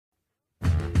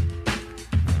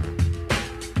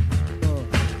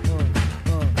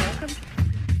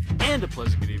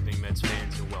pleasant good evening, Mets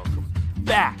fans, and welcome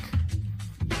back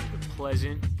to the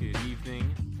Pleasant Good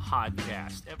Evening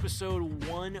Podcast, episode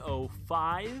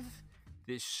 105.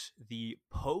 This the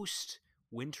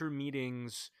post-winter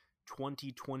meetings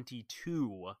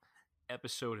 2022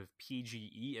 episode of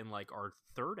PGE, and like our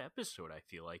third episode, I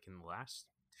feel like, in the last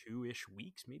 2-ish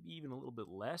weeks, maybe even a little bit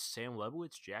less. Sam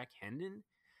Lebowitz, Jack Hendon,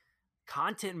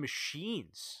 content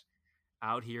machines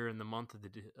out here in the month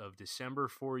of December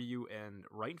for you, and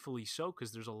rightfully so,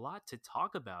 because there's a lot to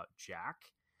talk about, Jack.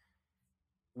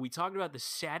 We talked about the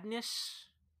sadness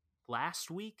last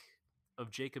week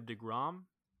of Jacob deGrom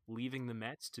leaving the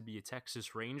Mets to be a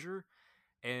Texas Ranger,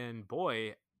 and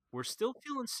boy, we're still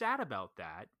feeling sad about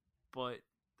that, but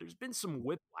there's been some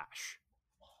whiplash.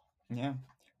 Yeah.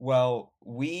 Well,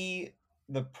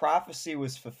 the prophecy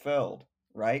was fulfilled,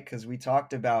 right? Because we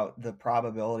talked about the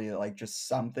probability that like just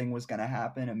something was going to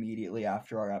happen immediately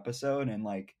after our episode, and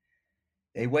like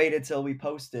they waited till we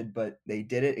posted, but they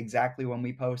did it exactly when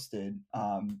we posted.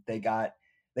 They got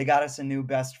us a new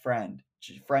best friend.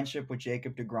 Friendship with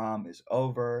Jacob deGrom is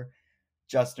over.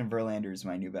 Justin Verlander is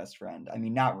my new best friend. I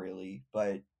mean, not really,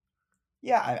 but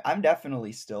yeah, I'm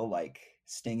definitely still like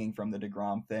stinging from the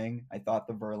DeGrom thing. I thought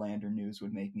the Verlander news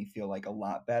would make me feel like a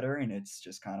lot better, and it's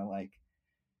just kind of like,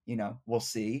 we'll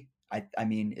see. I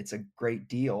mean, it's a great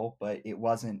deal, but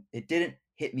it didn't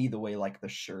hit me the way like the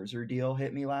Scherzer deal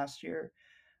hit me last year.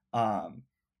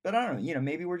 But I don't know,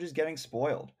 maybe we're just getting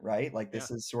spoiled, right? Like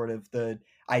this is sort of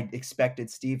I expected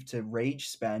Steve to rage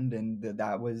spend, and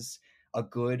that was a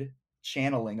good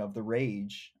channeling of the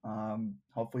rage.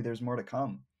 Hopefully there's more to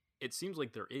come. It seems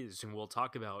like there is, and we'll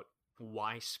talk about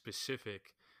why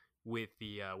specific with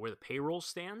the where the payroll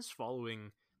stands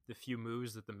following the few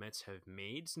moves that the Mets have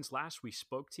made since last we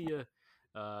spoke to you.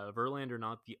 Verlander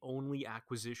not the only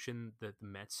acquisition that the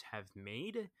Mets have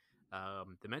made.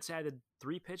 The Mets added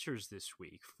 3 pitchers this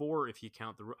week, 4 if you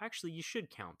count the actually you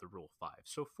should count the Rule 5.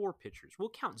 So 4 pitchers. We'll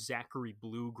count Zachary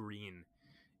Blue Green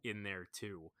in there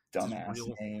too. Dumbass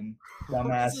Real... name.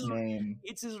 Dumbass name.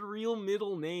 It's his real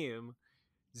middle name.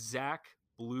 Zach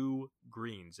Blue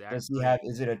Green. Zach Does he Green. have?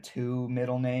 Is it a 2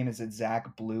 middle name? Is it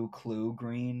Zach Blue Clue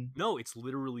Green? No, it's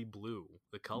literally blue,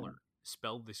 the color,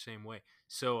 spelled the same way.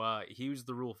 So he was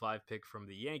the Rule 5 pick from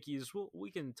the Yankees.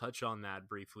 We can touch on that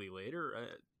briefly later.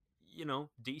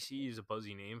 DC is a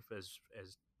buzzy name as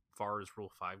far as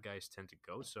Rule 5 guys tend to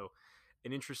go. So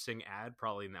an interesting ad,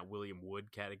 probably in that William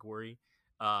Wood category.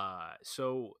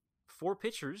 So 4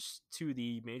 pitchers to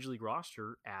the Major League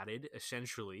roster added,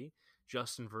 essentially.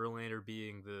 Justin Verlander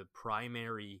being the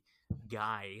primary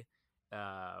guy,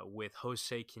 with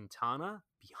Jose Quintana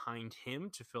behind him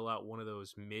to fill out one of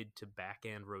those mid to back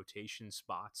end rotation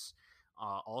spots.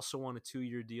 Also on a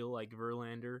 2-year deal like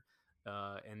Verlander.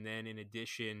 And then in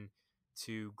addition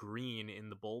to Green in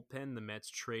the bullpen, the Mets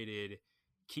traded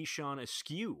Keyshawn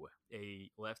Askew,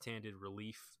 a left-handed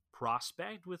relief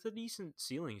prospect with a decent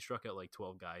ceiling. He struck out like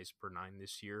 12 guys per 9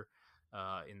 this year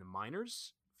in the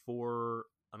minors, for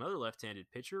another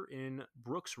left-handed pitcher in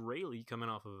Brooks Raley, coming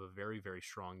off of a very, very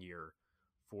strong year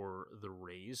for the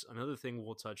Rays. Another thing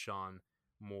we'll touch on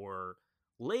more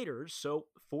later. So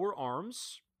 4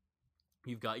 arms.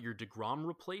 You've got your DeGrom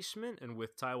replacement, and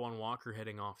with Taijuan Walker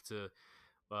heading off to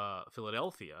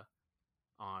Philadelphia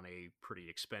on a pretty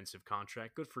expensive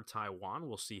contract. Good for Taijuan.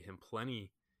 We'll see him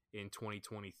plenty in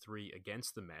 2023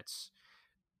 against the Mets.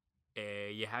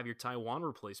 You have your Taijuan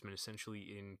replacement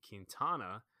essentially in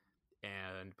Quintana.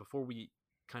 And before we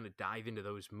kind of dive into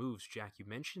those moves, Jack, you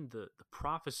mentioned the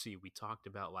prophecy we talked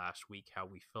about last week, how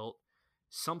we felt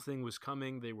something was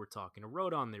coming. They were talking to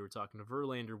Rodon, they were talking to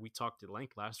Verlander. We talked at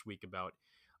length last week about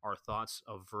our thoughts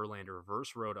of Verlander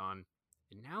versus Rodon.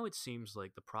 And now it seems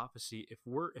like the prophecy, if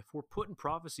we're putting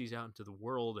prophecies out into the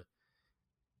world,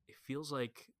 it feels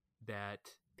like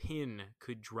that pin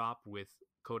could drop with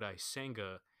Kodai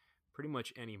Senga pretty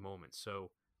much any moment. So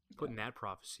putting that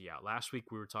prophecy out. Last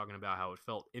week we were talking about how it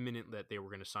felt imminent that they were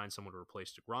going to sign someone to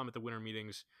replace DeGrom at the winter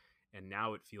meetings, and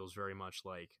now it feels very much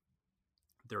like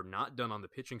they're not done on the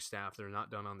pitching staff. They're not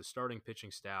done on the starting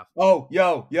pitching staff. Oh,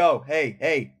 yo,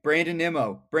 hey, Brandon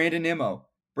Nimmo.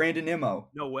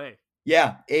 No way.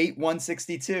 Yeah,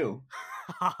 8/162.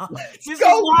 This is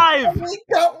live. We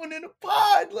got one in a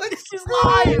pod. This is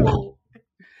live.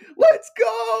 Let's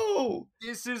go.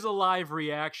 This is a live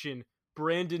reaction.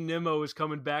 Brandon Nimmo is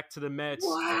coming back to the Mets.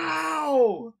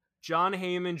 Wow. John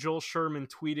Heyman, Joel Sherman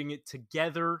tweeting it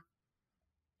together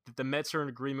that the Mets are in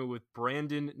agreement with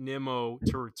Brandon Nimmo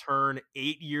to return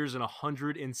 8 years and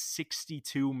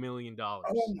 $162 million.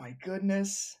 Oh my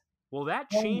goodness. Well, that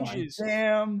changes.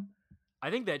 Damn.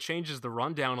 I think that changes the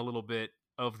rundown a little bit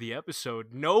of the episode.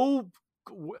 No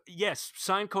Yes,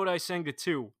 sign Kodai Senga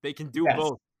too. They can do Yes.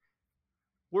 both.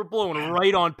 We're blowing Wow.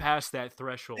 right on past that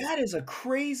threshold. That is a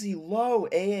crazy low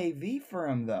AAV for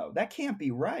him, though. That can't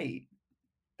be right.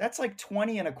 That's like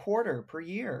 20 and a quarter per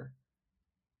year.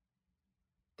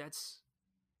 That's,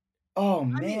 Oh I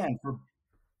mean, man, for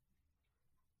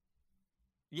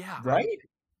yeah, I mean, right?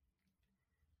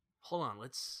 hold on,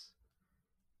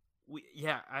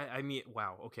 yeah, I mean,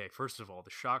 wow, okay, first of all, the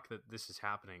shock that this is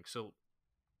happening. So,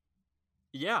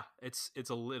 yeah, it's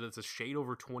a shade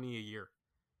over 20 a year.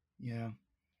 Yeah.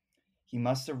 He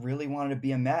must have really wanted to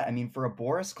be a Met. I mean, for a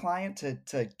Boris client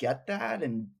to get that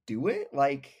and do it,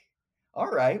 like, all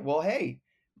right, well, hey,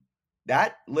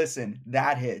 that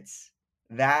hits.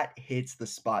 That hits the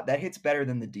spot. That hits better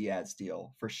than the Diaz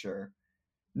deal for sure.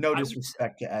 No I would s-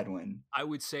 disrespect to Edwin. I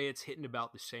would say it's hitting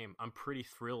about the same. I'm pretty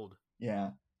thrilled.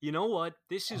 Yeah. You know what?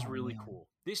 This is Oh really man. cool.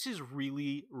 This is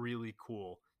really really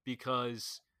cool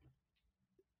because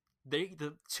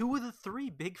the two of the three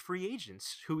big free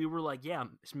agents who we were like, yeah,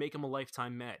 make them a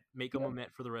lifetime Met, make them a Yep.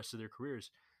 Met for the rest of their careers.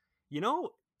 You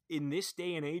know, in this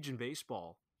day and age in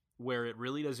baseball, where it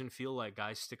really doesn't feel like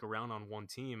guys stick around on one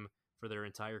team for their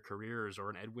entire careers, or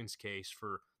in Edwin's case,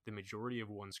 for the majority of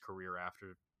one's career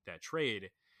after that trade,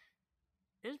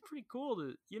 it's pretty cool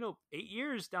to 8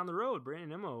 years down the road, Brandon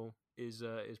Nimmo is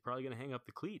probably going to hang up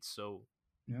the cleats. So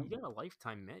Yep. you got a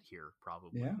lifetime Met here,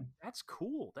 probably. Yeah. That's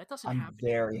cool. That doesn't I'm happen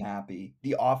very anymore. happy.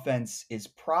 The offense is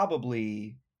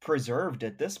probably preserved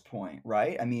at this point,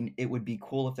 right? I mean, it would be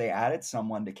cool if they added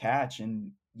someone to catch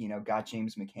and, got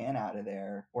James McCann out of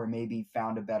there or maybe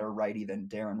found a better righty than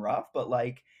Darren Ruff. But,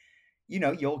 like,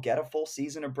 you'll get a full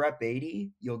season of Brett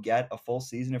Beatty. You'll get a full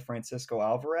season of Francisco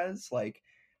Alvarez. Like,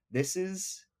 this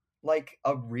is like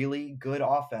a really good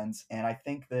offense. And I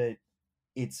think that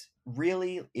it's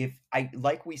really,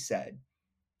 like we said,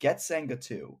 get Senga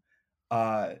too.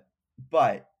 Uh,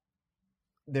 but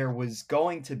there was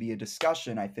going to be a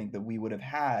discussion, I think, that we would have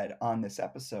had on this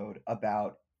episode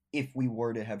about if we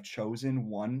were to have chosen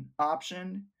one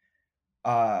option,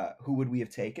 who would we have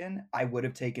taken? I would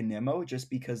have taken Nimmo just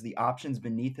because the options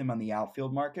beneath him on the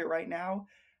outfield market right now,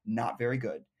 not very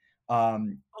good.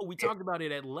 Um, Oh, we it, talked about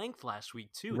it at length last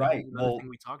week too. That was right. another thing Well,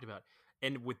 we talked about.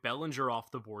 And with Bellinger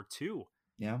off the board too,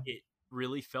 yeah, it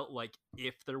really felt like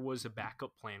if there was a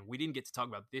backup plan, we didn't get to talk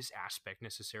about this aspect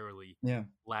necessarily yeah,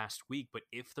 last week, but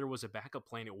if there was a backup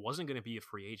plan, it wasn't going to be a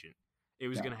free agent. It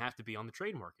was yeah, going to have to be on the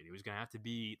trade market. It was going to have to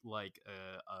be like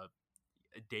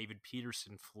a David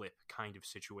Peterson flip kind of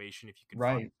situation if you could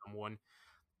find right. someone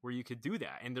where you could do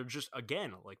that. And they're just,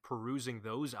 again, like perusing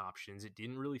those options. It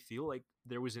didn't really feel like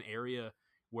there was an area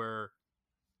where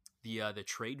the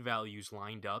trade values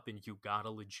lined up and you got a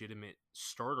legitimate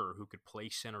starter who could play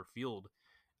center field,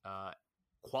 uh,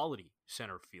 quality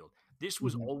center field. This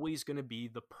was Hmm. always going to be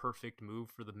the perfect move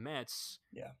for the Mets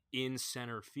Yeah, in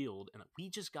center field, and we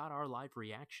just got our live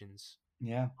reactions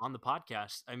yeah. on the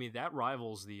podcast. I mean, that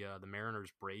rivals the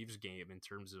Mariners Braves game in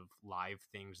terms of live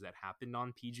things that happened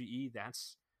on PGE.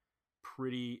 That's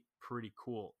pretty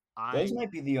cool. Those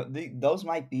might be those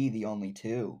might be the only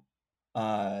two.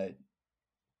 Uh,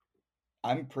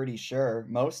 I'm pretty sure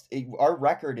our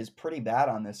record is pretty bad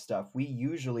on this stuff. We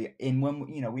usually in when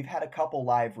we've had a couple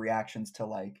live reactions to,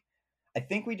 like, I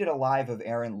think we did a live of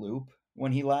Aaron Loop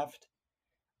when he left.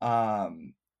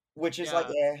 Um which is like,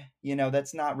 Yeah,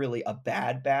 that's not really a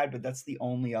bad, but that's the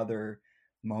only other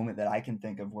moment that I can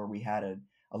think of where we had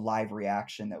a live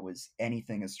reaction that was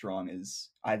anything as strong as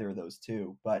either of those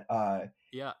two. But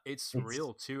yeah, it's it's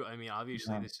real too. I mean,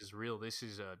 obviously, yeah, this is real. This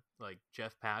is like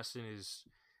Jeff Passan is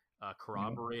yeah.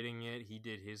 corroborating it. He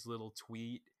did his little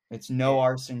tweet. It's no And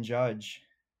arson judge.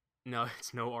 no,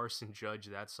 it's no arson judge.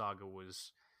 That saga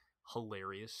was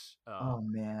hilarious. Oh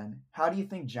man, how do you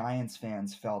think Giants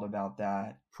fans felt about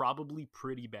that? Probably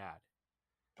pretty bad.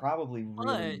 Probably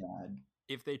really But bad.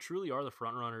 if they truly are the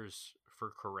front runners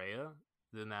for Correa,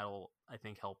 then that'll, I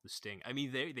think, help the sting. I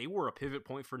mean, they were a pivot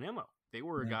point for Nimmo. They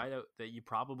were a Yeah. guy that you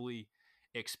probably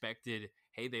expected.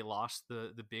 Hey, they lost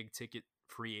the big ticket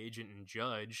free agent and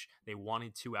Judge. They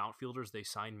wanted two outfielders. They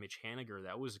signed Mitch Haniger.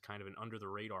 That was kind of an under the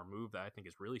radar move that I think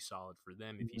is really solid for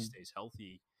them. If he Mhm. stays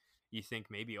healthy, you think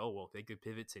maybe, oh well, they could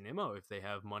pivot to Nimmo if they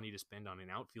have money to spend on an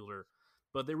outfielder,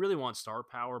 but they really want star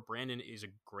power. Brandon is a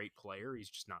great player. He's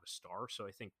just not a star. So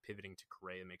I think pivoting to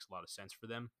Correa makes a lot of sense for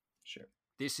them. Sure.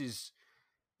 This is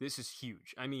this is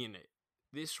huge. I mean,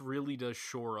 this really does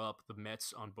shore up the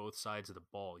Mets on both sides of the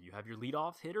ball. You have your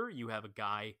leadoff hitter. You have a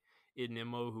guy in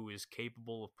Nimmo who is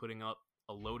capable of putting up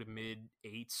a low to mid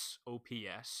eights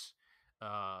OPS.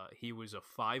 He was a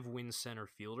 5-win center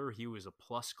fielder. He was a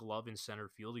plus glove in center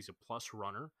field. He's a plus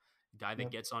runner, a guy that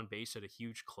Yep. gets on base at a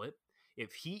huge clip.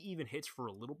 If he even hits for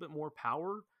a little bit more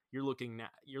power, you're looking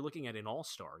at an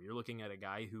all-star. You're looking at a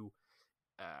guy who,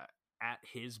 uh, at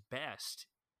his best,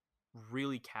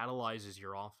 really catalyzes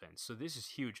your offense. So this is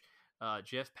huge.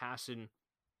 Jeff Passan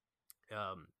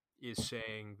um, is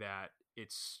saying that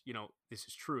this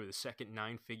is true. The second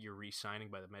nine-figure re-signing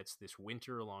by the Mets this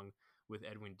winter, along with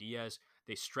Edwin Diaz.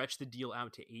 They stretch the deal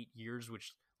out to 8 years,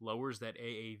 which lowers that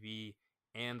AAV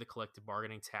and the collective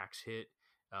bargaining tax hit.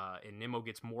 And Nimmo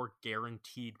gets more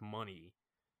guaranteed money.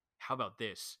 How about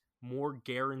this? More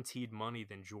guaranteed money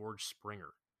than George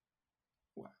Springer.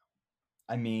 Wow.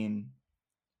 I mean,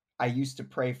 I used to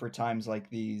pray for times like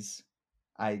these.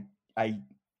 I I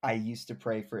I used to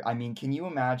pray for. I mean, can you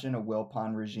imagine a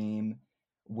Wilpon regime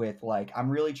with like? I'm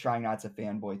really trying not to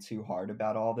fanboy too hard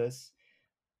about all this,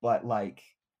 but like,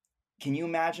 can you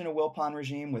imagine a Wilpon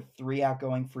regime with 3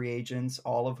 outgoing free agents,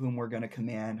 all of whom were going to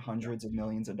command No, hundreds of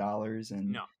millions of dollars,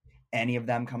 and no, any of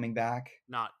them coming back,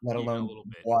 not let even a alone little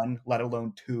bit. one, let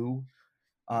alone two?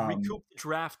 Recoup the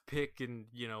draft pick and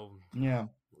Yeah.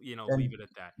 leave And, it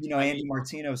at that. I Andy mean,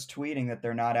 Martino's tweeting that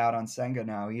they're not out on Senga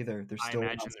now either. They're I still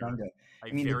in on imagine they're. Senga.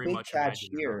 I I mean, the very big much catch imagine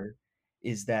they're not. here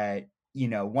is that,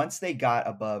 once they got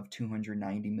above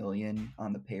 290 million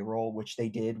on the payroll, which they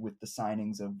did with the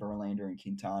signings of Verlander and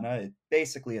Quintana,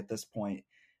 basically at this point,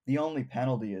 the only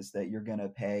penalty is that you're going to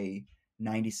pay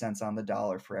 90 cents on the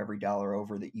dollar for every dollar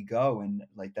over that you go. And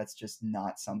like, that's just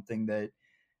not something that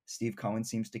Steve Cohen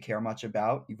seems to care much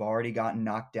about. You've already gotten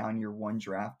knocked down your one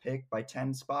draft pick by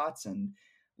 10 spots, and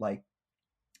like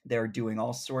they're doing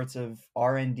all sorts of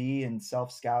R&D and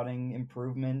self-scouting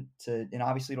improvement to, and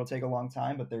obviously it'll take a long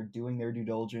time, but they're doing their due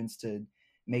diligence to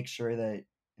make sure that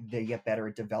they get better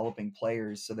at developing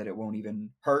players so that it won't even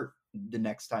hurt the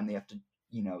next time they have to,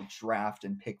 draft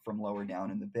and pick from lower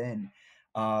down in the bin.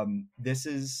 This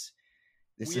is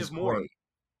We this is have more. great.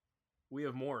 We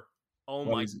have more. Oh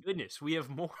What my is it? goodness, we have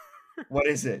more. What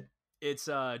is it? It's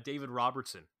David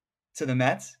Robertson. To the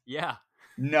Mets? Yeah,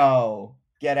 No,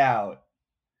 get out.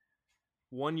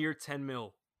 1 year, 10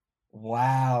 mil.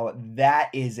 Wow, that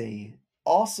is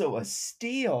also a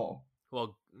steal.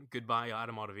 Well, goodbye,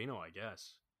 Adam Ottavino, I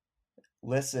guess.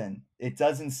 Listen, it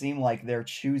doesn't seem like they're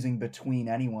choosing between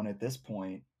anyone at this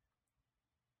point.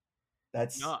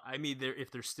 That's No, I mean,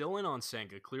 if they're still in on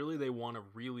Senga, clearly they want to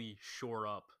really shore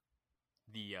up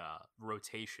the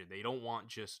rotation. They don't want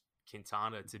just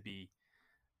Quintana to be,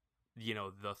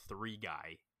 the three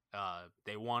guy.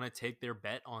 They want to take their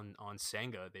bet on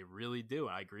Senga. They really do.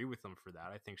 I agree with them for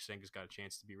that. I think Senga's got a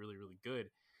chance to be really, really good.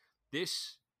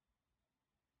 This,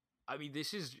 I mean,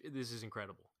 this is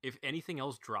incredible. If anything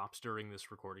else drops during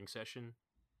this recording session,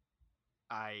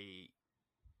 I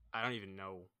I don't even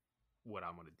know what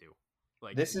I'm gonna do.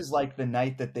 Like, this is like the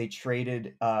night that they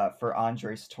traded for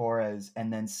Andres Torres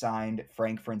and then signed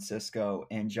Frank Francisco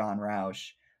and John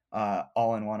Roush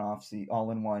all in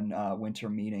one winter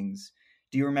meetings.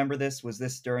 Do you remember this? Was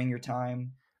this during your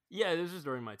time? yeah, this was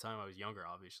during my time. I was younger,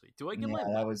 obviously. Do I get Yeah, my?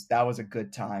 that was a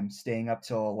good time. Staying up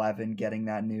till 11, getting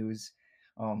that news.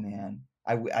 Oh man,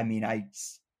 I mean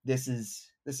this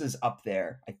is up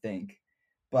there, I think.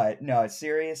 But no,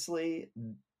 seriously,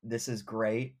 this is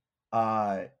great.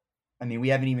 Uh, I mean, we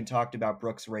haven't even talked about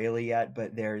Brooks Raley yet,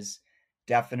 but there's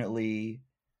definitely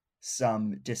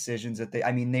some decisions that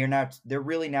I mean, they're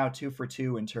really now 2 for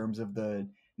 2 in terms of the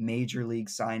major league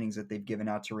signings that they've given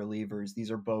out to relievers.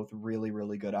 These are both really,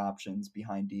 really good options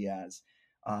behind Diaz.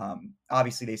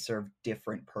 Obviously, they serve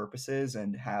different purposes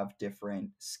and have different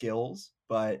skills,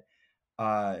 but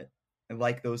I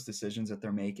like those decisions that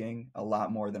they're making a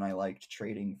lot more than I liked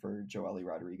trading for Joely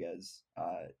Rodriguez.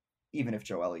 Even if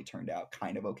Joely turned out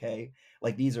kind of okay,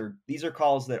 like these are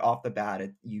calls that off the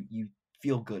bat you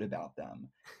feel good about them.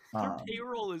 Their Um,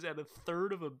 payroll is at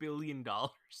 $1/3 billion,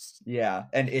 yeah,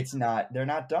 and they're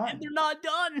not and done. they're not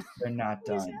done. They're not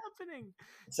What is done. happening?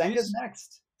 Senga's This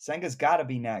next. Senga's got to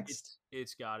be next.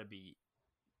 it's got to be.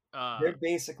 They're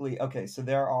basically okay. So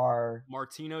there are.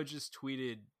 Martino just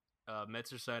tweeted,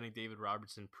 Mets are signing David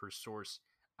Robertson per source.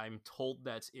 I'm told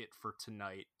that's it for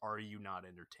tonight. Are you not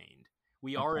entertained?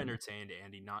 We are Okay. entertained,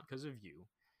 Andy, not because of you.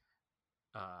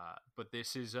 But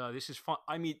this is fun.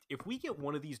 I mean, if we get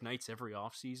one of these nights every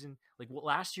offseason, like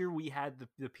last year we had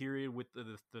the period with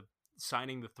the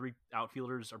signing the three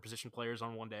outfielders or position players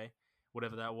on one day,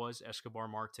 whatever that was, Escobar,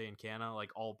 Marte, and Canna,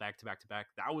 like all back to back to back.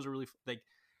 That was a really like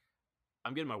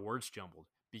I'm getting my words jumbled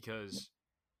because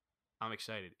I'm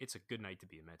excited. It's a good night to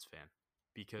be a Mets fan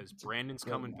because It's a Brandon's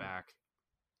great coming night. back.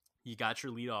 You got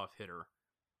your leadoff hitter.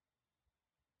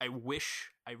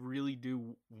 I really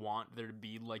do want there to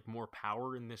be like more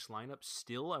power in this lineup.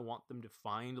 Still, I want them to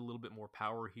find a little bit more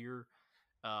power here.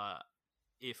 Uh,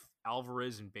 if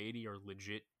Alvarez and Beatty are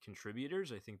legit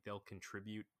contributors, I think they'll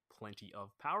contribute plenty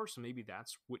of power. So maybe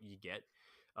that's what you get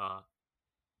uh,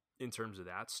 in terms of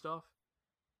that stuff.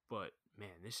 But man,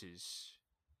 It's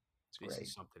this is great.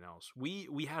 something else.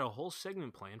 We had a whole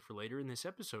segment planned for later in this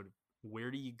episode.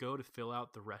 Where do you go to fill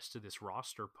out the rest of this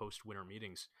roster post winter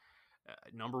meetings?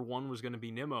 Number one was going to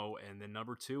be Nimmo, and then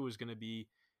number two was going to be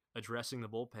addressing the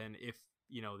bullpen if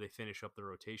they finish up the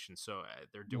rotation. So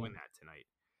they're Yeah. doing that tonight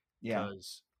Yeah.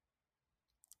 because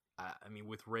I mean,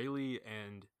 with Rayleigh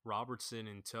and Robertson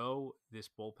in tow, this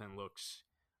bullpen looks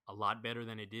a lot better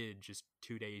than it did just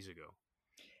 2 days ago.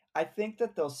 I think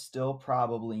that they'll still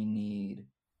probably need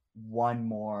one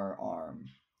more arm,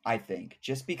 I think,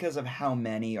 just because of how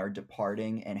many are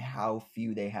departing and how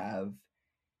few they have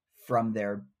from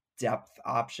their depth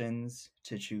options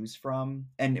to choose from.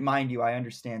 And mind you, I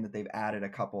understand that they've added a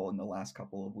couple in the last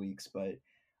couple of weeks, but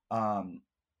um,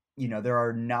 there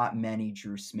are not many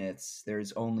Drew Smiths.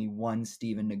 There's only one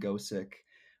Steven Nagosic.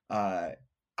 Uh,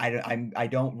 I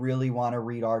don't really want to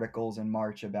read articles in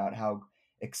March about how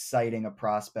exciting a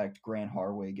prospect Grant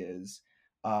Harwig is.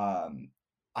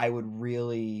 I would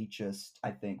really just,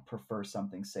 I think, prefer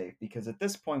something safe because at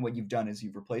this point, what you've done is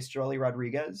you've replaced Joely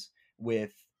Rodriguez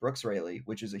with Brooks Raley,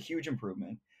 which is a huge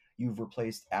improvement. You've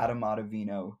replaced Adam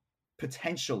Ottavino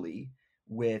potentially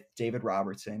with David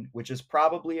Robertson, which is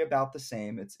probably about the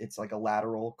same. It's like a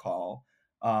lateral call.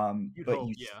 You'd But hope,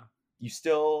 yeah. you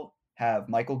still have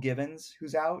Michael Givens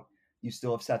who's out. You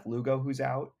still have Seth Lugo who's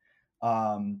out.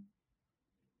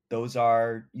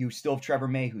 You still have Trevor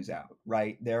May who's out,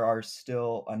 right? There are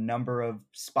still a number of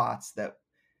spots that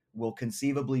will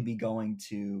conceivably be going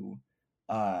to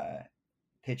uh,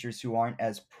 pitchers who aren't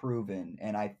as proven.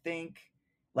 And I think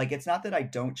like it's not that I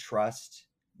don't trust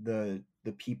the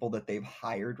people that they've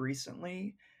hired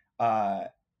recently. Uh,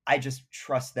 I just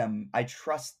trust them. I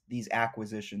trust these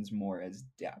acquisitions more as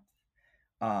depth,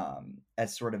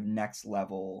 as sort of next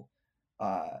level.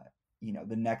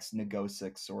 The next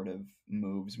Nagosic sort of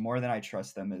moves more than I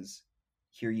trust them as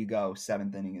here you go,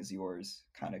 seventh inning is yours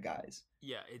kind of guys.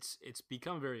 Yeah, it's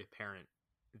become very apparent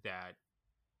that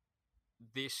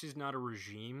this is not a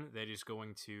regime that is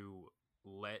going to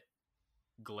let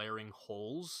glaring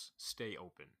holes stay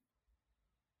open.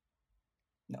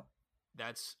 No.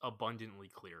 That's abundantly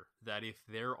clear. That if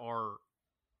there are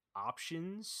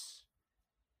options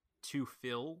to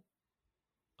fill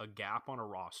a gap on a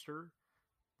roster,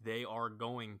 they are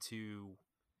going to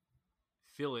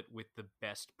fill it with the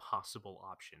best possible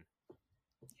option.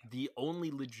 The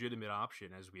only legitimate option,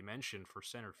 as we mentioned, for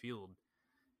center field,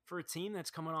 for a team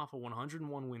that's coming off a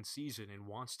 101 win season and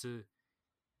wants to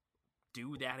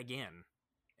do that again,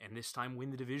 and this time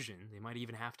win the division, they might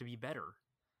even have to be better.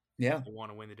 Yeah. If they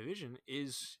want to win the division,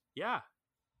 because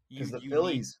the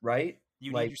Phillies, right?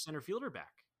 You need your center fielder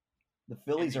back. The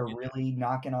Phillies are really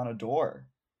knocking on a door.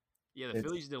 Yeah, the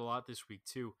Phillies did a lot this week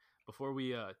too. Before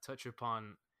we touch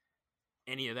upon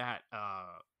any of that,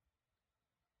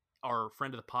 our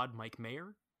friend of the pod, Mike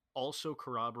Mayer, also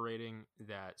corroborating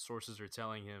that sources are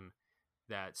telling him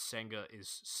that Senga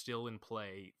is still in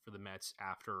play for the Mets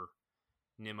after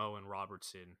Nimmo and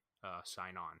Robertson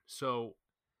sign on. So,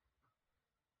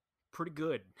 pretty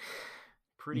good.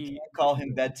 You can't call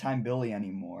him Bedtime Billy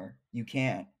anymore. You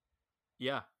can't.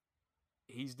 Yeah,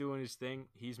 he's doing his thing.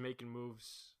 He's making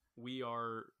moves. We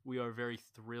are very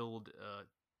thrilled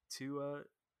to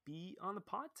be on the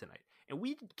pod tonight. And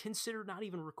we considered not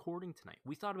even recording tonight.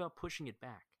 We thought about pushing it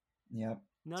back. Yep.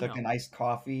 Took an iced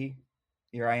coffee.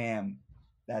 Here I am.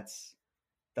 That's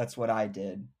what I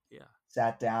did. Yeah.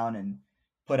 Sat down and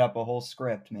put up a whole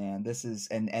script, man. This is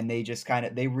and they just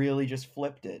they really just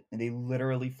flipped it. And they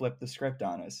literally flipped the script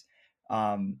on us.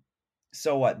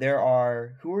 So what?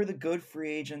 Who are the good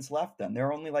free agents left then? There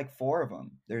are only like 4 of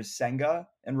them. There's Senga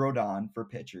and Rodon for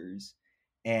pitchers,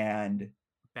 and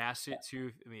Bassett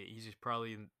too. I mean, he's just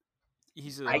probably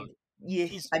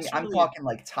I'm talking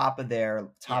like top of their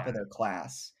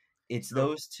class. It's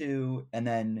those 2, and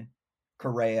then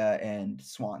Correa and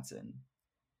Swanson.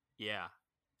 Yeah,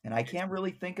 and I can't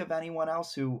really think of anyone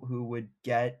else who would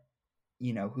get,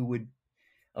 who would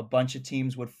a bunch of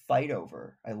teams would fight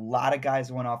over. A lot of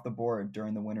guys went off the board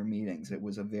during the winter meetings. It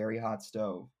was a very hot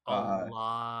stove. A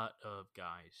lot of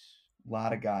guys. A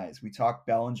lot of guys. We talked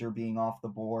Bellinger being off the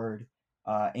board.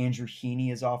 Andrew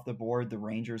Heaney is off the board. The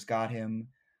Rangers got him.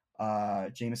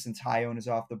 Jameson Taillon is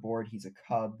off the board. He's a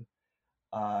Cub.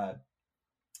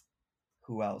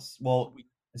 Who else? Well,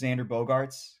 Xander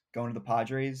Bogaerts going to the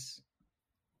Padres.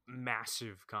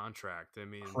 Massive contract. I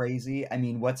mean, crazy. I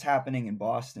mean, what's happening in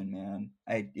Boston, man?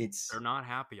 They're not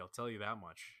happy. I'll tell you that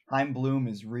much. Chaim Bloom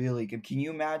is really good. Can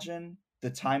you imagine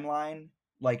the timeline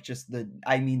like just the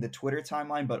Twitter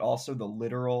timeline, but also the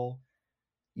literal,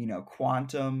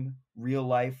 quantum real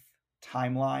life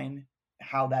timeline,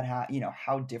 how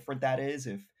how different that is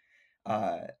if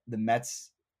the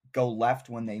Mets go left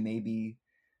when they maybe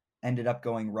ended up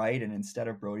going right, and instead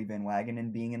of Brody Van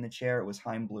Wagenen being in the chair, it was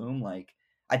Chaim Bloom. Like,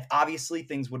 obviously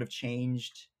things would have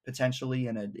changed potentially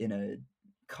in a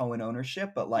Cohen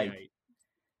ownership, but Yeah, like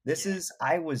this yeah. is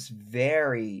I was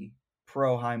very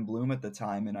pro Chaim Bloom at the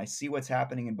time, and I see what's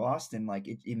happening in Boston. Like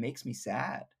it makes me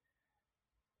sad.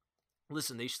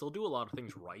 Listen, they still do a lot of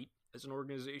things right as an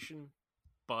organization,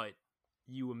 but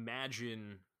you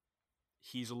imagine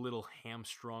he's a little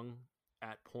hamstrung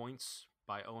at points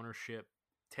by ownership.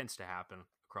 Tends to happen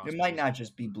across It might not baseball.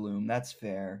 just be Bloom. That's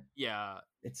fair. Yeah,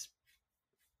 It's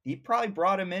He probably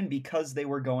brought him in because they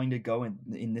were going to go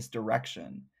in this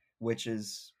direction, which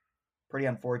is pretty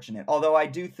unfortunate. Although I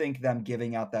do think them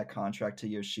giving out that contract to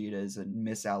Yoshida is a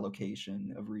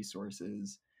misallocation of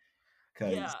resources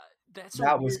because yeah. That's a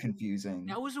that was weird. confusing.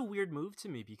 That was a weird move to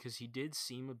me because he did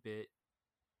seem a bit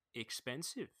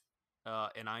expensive.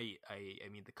 And I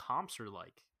mean, the comps are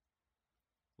like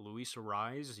Luis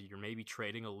Ariz. You're maybe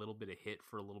trading a little bit of hit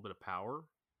for a little bit of power.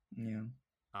 Yeah.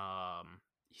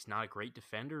 He's not a great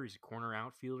defender. He's a corner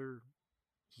outfielder.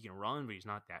 He can run, but he's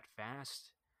not that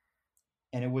fast.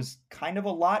 And it was kind of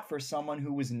a lot for someone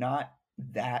who was not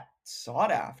that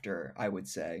sought after, I would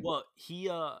say. Well,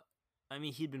 I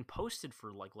mean, he'd been posted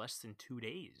for like less than 2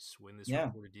 days when this Yeah.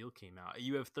 reported deal came out.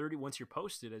 You have 30 once you're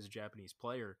posted as a Japanese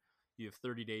player, you have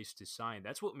 30 days to sign.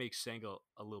 That's what makes Senga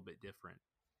a little bit different,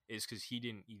 is because he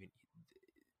didn't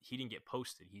get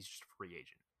posted. He's just a free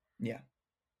agent. Yeah.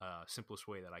 Simplest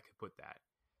way that I could put that.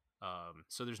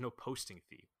 So there's no posting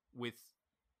fee with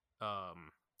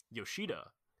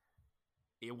Yoshida.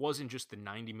 It wasn't just the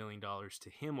 $90 million to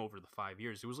him over the 5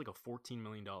 years. It was like a $14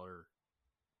 million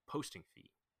posting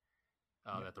fee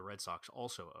Yeah. that the Red Sox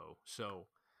also owe. So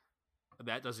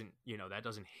that doesn't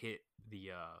hit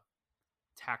the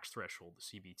tax threshold, the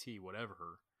CBT,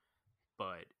 whatever.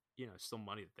 But it's still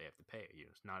money that they have to pay.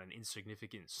 It's not an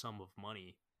insignificant sum of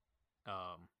money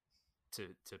um,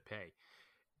 to pay.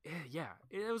 Yeah,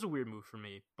 it was a weird move for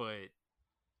me, but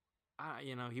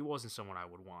he wasn't someone I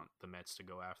would want the Mets to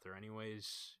go after.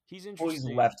 Anyways, he's Well, he's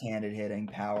interesting. left-handed hitting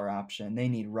power option. They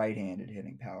need right-handed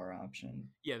hitting power option.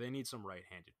 Yeah, they need some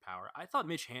right-handed power. I thought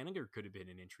Mitch Haniger could have been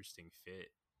an interesting fit,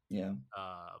 Yeah.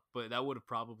 but that would have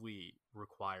probably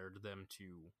required them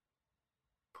to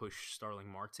push Starling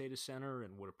Marte to center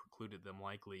and would have precluded them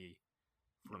likely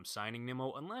from signing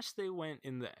Nimmo, unless they went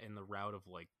in the route of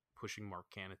like pushing Mark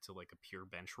Canna to like a pure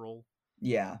bench role.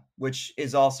 Yeah, which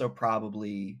is also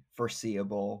probably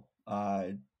foreseeable.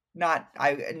 Not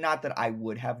that I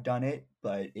would have done it,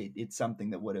 but it's something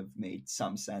that would have made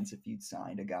some sense if you'd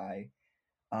signed a guy.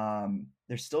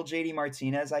 There's still JD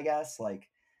Martinez, I guess. Like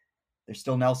there's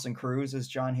still Nelson Cruz, as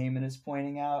John Heyman is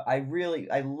pointing out. I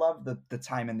love the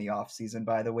time in the off season,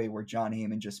 by the way, where John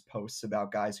Heyman just posts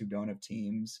about guys who don't have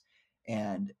teams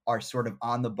and are sort of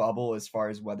on the bubble as far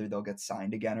as whether they'll get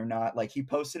signed again or not. Like he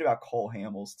posted about Cole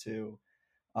Hamels too.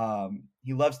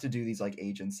 He loves to do these like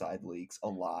agent side leaks a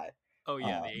lot. Oh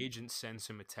yeah, the Um, agent sends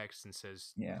him a text and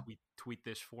says, yeah, tweet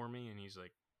this for me," and he's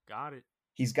like, "Got it."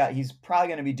 he's probably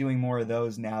going to be doing more of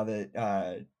those now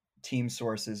that team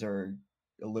sources are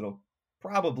a little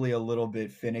probably a little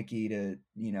bit finicky to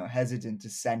hesitant to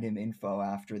send him info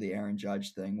after the Aaron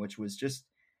Judge thing, which was just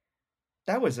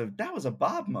that was a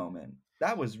Bob moment.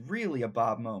 That was really a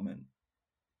Bob moment.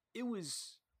 It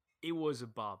was it was a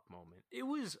Bob moment. It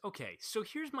was okay. So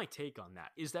here's my take on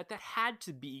that: is that had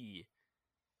to be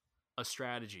a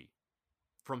strategy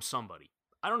from somebody.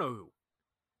 I don't know who,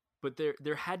 but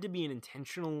there had to be an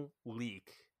intentional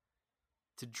leak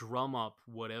to drum up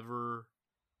whatever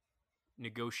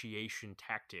negotiation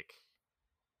tactic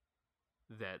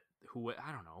that who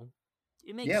I don't know.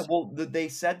 It Yeah, makes well, they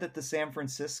said that the San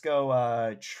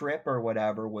Francisco trip or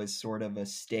whatever was sort of a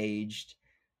staged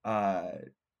uh,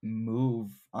 move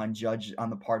on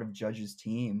the part of Judge's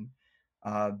team.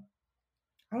 Uh,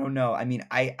 I don't know. I mean,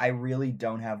 I really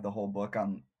don't have the whole book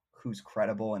on who's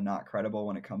credible and not credible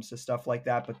when it comes to stuff like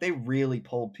that, but they really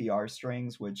pulled PR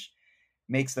strings, which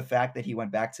makes the fact that he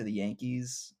went back to the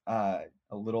Yankees a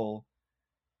little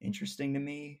interesting to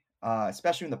me,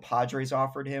 especially when the Padres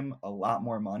offered him a lot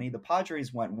more money. The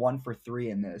Padres went 1 for 3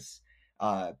 in this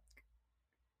because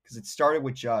it started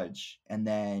with Judge and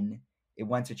then it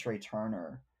went to Trey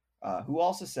Turner, who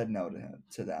also said no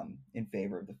to them in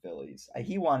favor of the Phillies.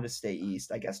 He wanted to stay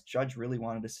East. I guess Judge really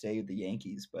wanted to stay with the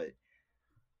Yankees, but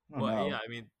I don't well, yeah. know. I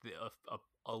mean,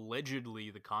 allegedly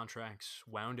the contracts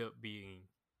wound up being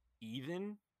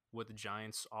even. what the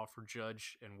Giants offered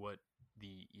Judge and what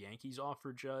the Yankees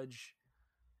offered Judge.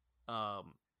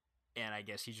 And I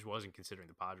guess he just wasn't considering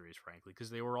the Padres, frankly, because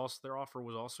their offer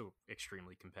was also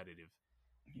extremely competitive.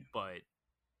 Yeah. But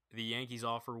the Yankees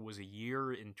offer was a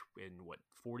year in what,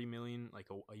 40 million, like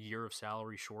a year of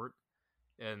salary short,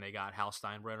 and they got Hal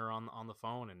Steinbrenner on the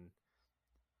phone, and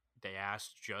they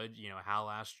asked Judge, Hal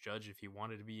asked Judge if he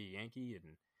wanted to be a Yankee,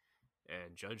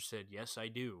 and Judge said, "Yes, I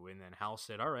do." And then Hal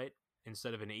said, "All right,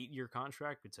 instead of an 8-year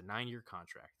contract, it's a 9-year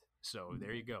contract. So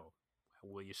there you go.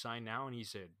 Will you sign now?" And he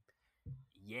said,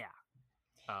 "Yeah."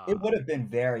 It Uh, would have been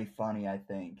very funny, I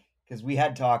think, because we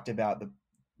had talked about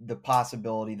the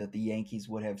possibility that the Yankees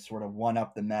would have sort of one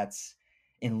up the Mets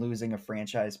in losing a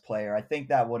franchise player. I think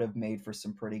that would have made for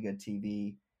some pretty good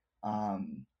TV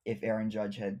if Aaron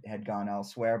Judge had gone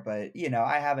elsewhere. But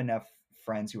I have enough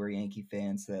friends who are Yankee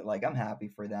fans that like I'm happy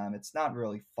for them. It's not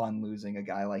really fun losing a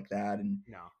guy like that, and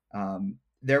no,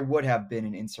 there would have been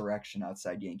an insurrection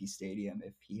outside Yankee Stadium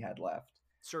if he had left.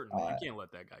 certainly you Uh, can't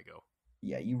let that guy go.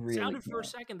 yeah, you really Sounded for a can't.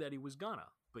 second that he was gonna,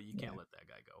 but you Yeah. can't let that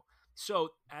guy go.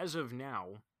 So as of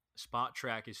now, Spot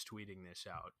Track is tweeting this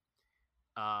out.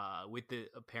 With the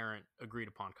apparent agreed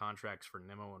upon contracts for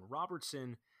Nimmo and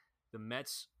Robertson, the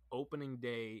Mets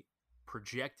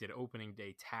projected opening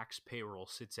day tax payroll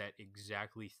sits at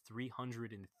exactly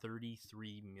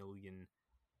 $333 million.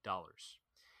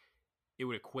 It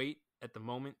would equate at the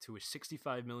moment to a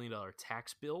 $65 million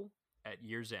tax bill at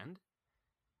year's end.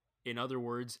 In other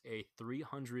words, a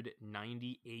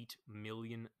 $398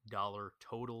 million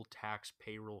total tax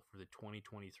payroll for the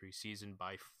 2023 season,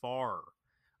 by far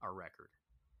a record.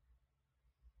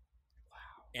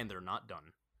 And they're not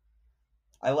done.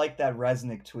 I like that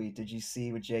Resnick tweet. Did you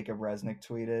see what Jacob Resnick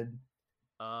tweeted?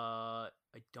 I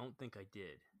don't think I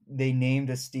did. They named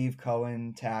a Steve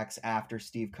Cohen tax after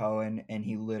Steve Cohen, and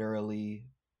he literally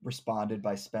responded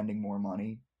by spending more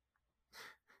money.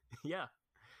 Yeah,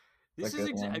 It's a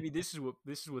good I one. mean, this is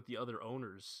what the other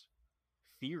owners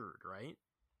feared, right?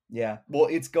 Yeah. Well,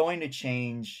 it's going to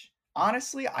change.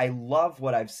 Honestly, I love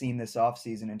what I've seen this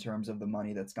offseason in terms of the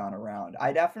money that's gone around.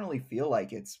 I definitely feel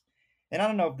like and I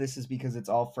don't know if this is because it's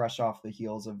all fresh off the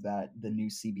heels of the new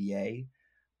CBA,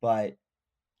 but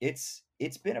it's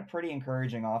been a pretty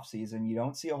encouraging offseason. You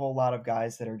don't see a whole lot of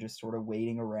guys that are just sort of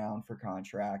waiting around for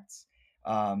contracts.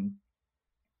 Um,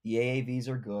 the AAVs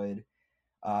are good.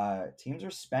 Teams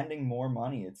are spending more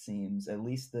money, it seems, at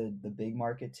least the big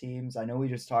market teams. I know we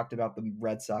just talked about the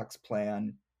Red Sox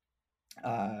plan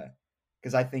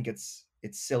because I think it's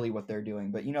silly what they're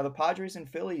doing. But the Padres and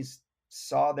Phillies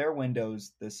saw their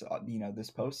windows this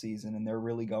postseason, and they're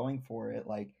really going for it.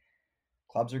 Like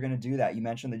clubs are going to do that. You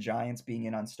mentioned the Giants being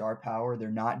in on star power. They're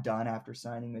not done after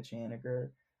signing Mitch Haniger.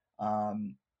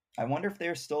 I wonder if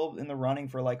they're still in the running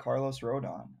for like Carlos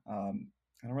Rodon.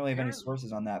 I don't really have any Apparently,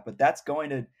 sources on that, but that's going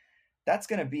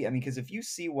to be. I mean, because if you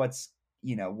see what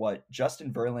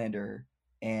Justin Verlander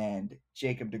and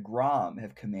Jacob DeGrom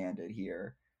have commanded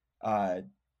here, uh,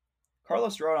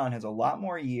 Carlos Rodon has a lot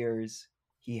more years.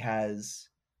 He has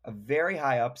a very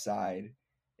high upside,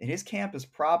 and his camp is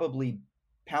probably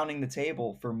pounding the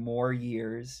table for more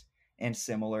years and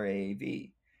similar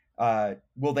AAV.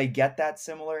 Will they get that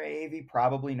similar AAV?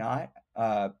 Probably not.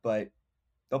 But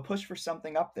they'll push for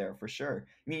something up there for sure.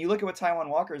 I mean, you look at what Taiwan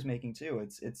Walker is making too.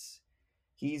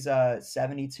 He's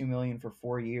 72 million for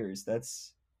 4 years.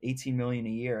 That's 18 million a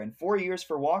year, and 4 years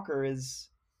for Walker is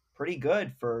pretty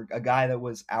good for a guy that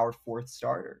was our fourth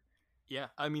starter. yeah.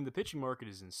 I mean, the pitching market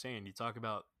is insane. You talk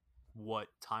about what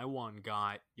Taiwan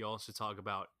got. You also talk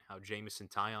about how Jameson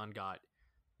Taillon got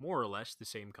more or less the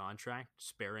same contract,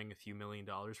 sparing a few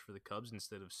 $1,000,000 for the Cubs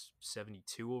instead of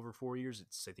 72 over 4 years.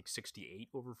 It's, I think, 68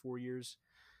 over 4 years.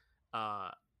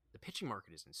 Uh, the pitching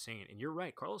market is insane, and you're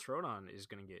right. Carlos Rodon is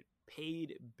going to get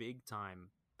paid big time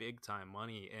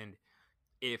money. And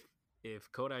if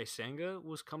Kodai Senga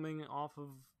was coming off of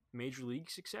major league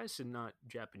success and not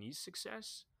Japanese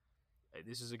success,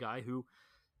 this is a guy who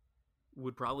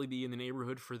would probably be in the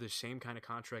neighborhood for the same kind of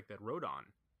contract that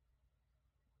Rodon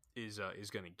is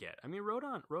going to get. I mean,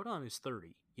 Rodon is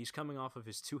 30. He's coming off of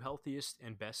his two healthiest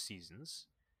and best seasons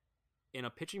in a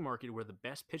pitching market where the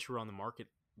best pitcher on the market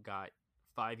got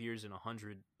 5 years and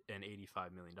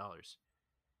 $185 million.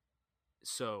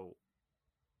 So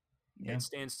Yeah, it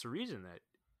stands to reason that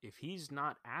if he's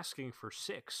not asking for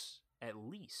six at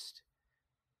least,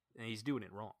 then he's doing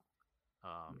it wrong.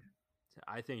 Um,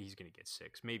 I think he's going to get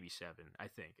six, maybe seven. I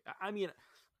think. I mean,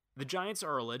 the Giants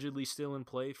are allegedly still in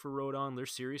play for Rodon. They're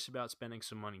serious about spending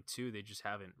some money too. They just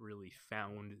haven't really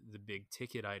found the big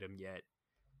ticket item yet.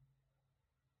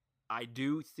 I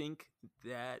do think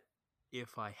that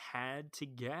if I had to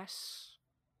guess,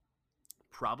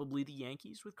 probably the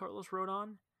Yankees with Carlos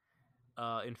Rodon.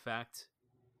 In fact,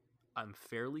 I'm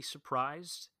fairly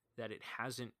surprised that it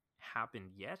hasn't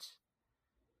happened yet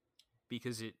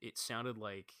because it sounded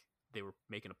like they were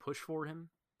making a push for him.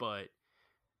 But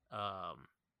um,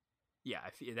 yeah,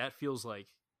 that feels like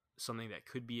something that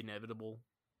could be inevitable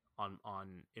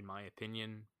on in my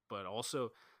opinion. But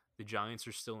also, the Giants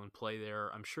are still in play there.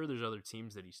 I'm sure there's other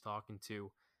teams that he's talking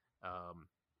to. Um,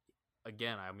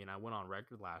 Again, I mean, I went on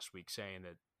record last week saying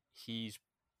that he's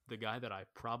the guy that I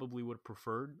probably would have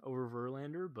preferred over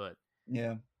Verlander, but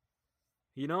Yeah.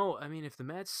 I mean, if the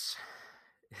Mets,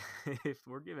 if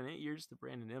we're giving 8 years to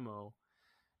Brandon Nimmo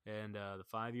and the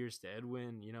 5 years to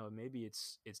Edwin, maybe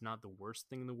it's not the worst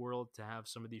thing in the world to have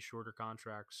some of these shorter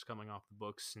contracts coming off the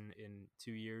books in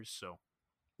 2 years. So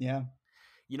Yeah.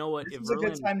 you know what? This If is a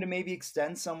good Verlander time to maybe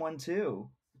extend someone too,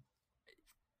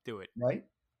 do it, right?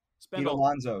 spend Pete all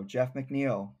Alonso, Jeff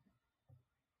McNeil.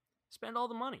 spend all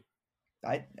the money.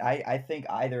 I think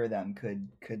either of them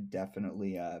could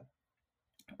definitely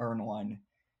earn one.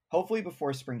 Hopefully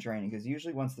before spring training, because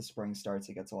usually once the spring starts,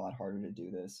 it gets a lot harder to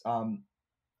do this. All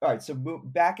right, so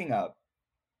backing up,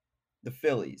 the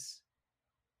Phillies.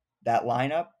 That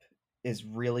lineup is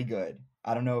really good.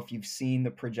 I don't know if you've seen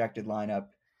the projected lineup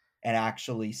and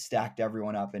actually stacked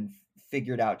everyone up and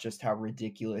figured out just how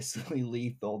ridiculously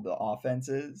lethal the offense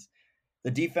is.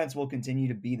 The defense will continue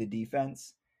to be the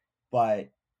defense,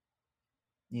 but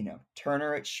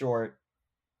Turner at short,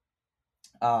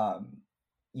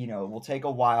 it will take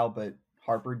a while, but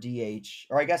Harper DH,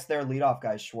 or I guess their leadoff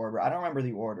guy Schwarber. I don't remember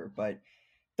the order, but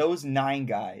those 9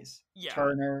 guys: Yeah,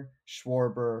 Turner,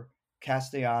 Schwarber,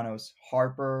 Castellanos,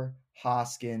 Harper,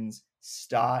 Hoskins,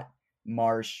 Stott,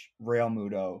 Marsh, Real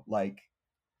Muto, like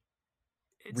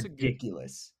it's a good,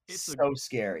 ridiculous. it's a, So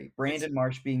scary. it's Brandon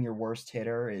Marsh being your worst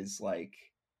hitter is like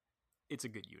it's a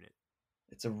good unit.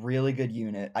 it's a really good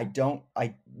unit.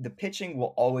 The pitching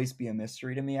will always be a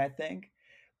mystery to me, I think.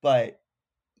 But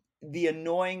the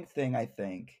annoying thing I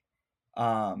think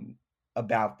um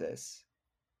about this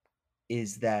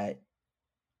is that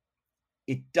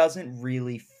it doesn't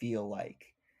really feel like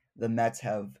the Mets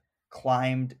have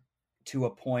climbed to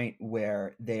a point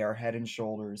where they are head and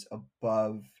shoulders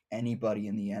above anybody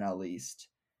in the NL East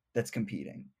that's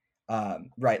competing.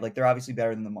 Right, like they're obviously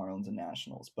better than the Marlins and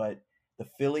Nationals, but the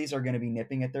Phillies are going to be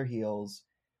nipping at their heels.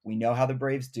 We know how the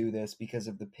Braves do this because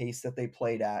of the pace that they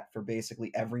played at for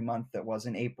basically every month that was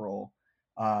in April.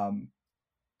 Um,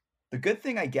 the good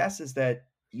thing, I guess, is that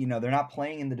they're not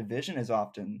playing in the division as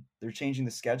often. They're changing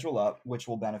the schedule up, which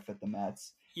will benefit the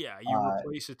Mets. Yeah, you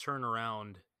replace a turn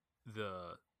around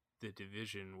the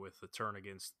division with a turn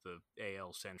against the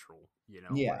AL Central.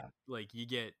 Yeah, Like you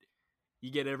get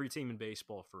every team in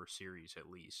baseball for a series at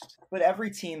least. but every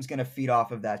team's going to feed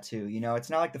off of that too. It's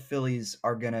not like the Phillies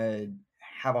are going to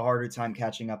have a harder time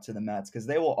catching up to the Mets because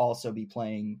they will also be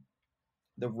playing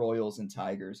the Royals and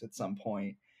Tigers at some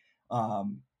point.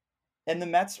 Um, and the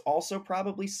Mets also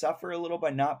probably suffer a little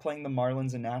by not playing the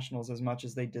Marlins and Nationals as much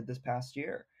as they did this past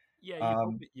year. Yeah,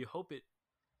 Um, you hope it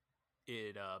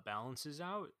balances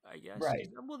out. I guess. right.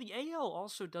 Well, the AL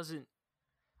also doesn't.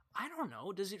 I don't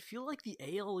know. Does it feel like the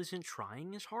AL isn't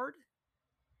trying as hard?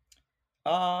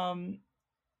 Um,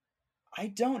 I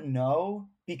don't know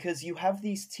because you have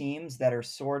these teams that are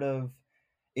sort of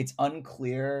it's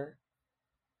unclear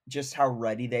just how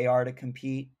ready they are to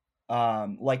compete.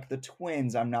 Like the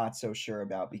Twins, I'm not so sure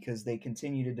about because they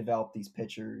continue to develop these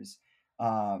pitchers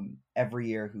every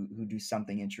year who do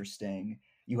something interesting.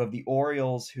 You have the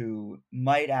Orioles who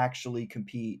might actually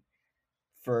compete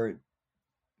for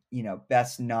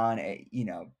best non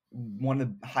one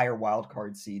of the higher wild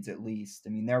card seeds at least. I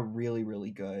mean, they're really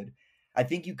really good. I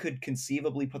think you could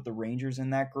conceivably put the Rangers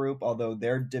in that group, although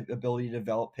their ability to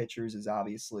develop pitchers is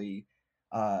obviously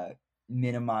uh,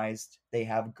 minimized. They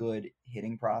have good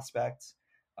hitting prospects,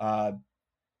 uh,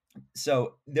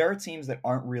 so there are teams that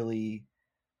aren't really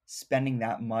spending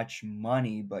that much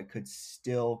money, but could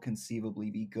still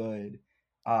conceivably be good.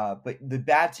 But the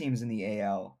bad teams in the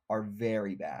AL are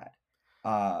very bad.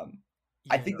 Um,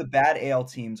 I Yeah. think the bad AL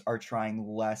teams are trying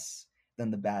less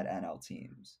than the bad NL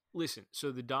teams. Listen,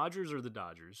 so the Dodgers are the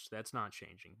Dodgers. That's not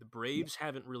changing. The Yeah, Braves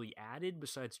haven't really added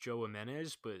besides Joe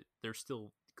Jimenez, but they're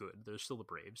still good. They're still the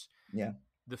Braves. yeah.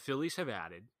 The Phillies have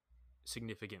added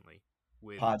significantly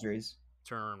with Padres,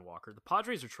 Turner and Walker. The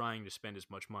Padres are trying to spend as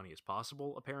much money as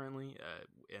possible, apparently,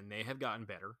 and they have gotten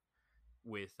better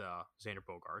with Xander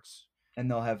Bogarts. and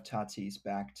they'll have Tatis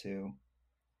back too.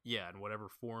 Yeah, in whatever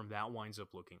form that winds up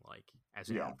looking like as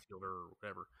an Yeah, outfielder or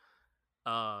whatever.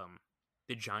 Um,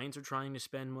 the Giants are trying to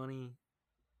spend money.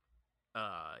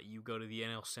 You go to the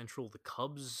NL Central, the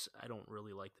Cubs. I don't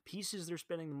really like the pieces they're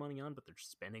spending the money on, but they're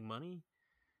spending money.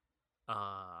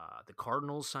 The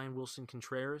Cardinals signed Wilson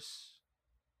Contreras.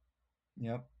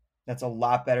 Yep. That's a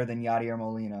lot better than Yadier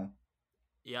Molina.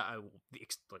 Yeah,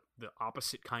 like the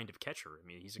opposite kind of catcher. I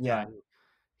mean, he's a guy Yeah. who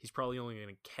he's probably only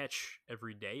going to catch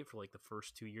every day for like the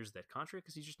first 2 years of that contract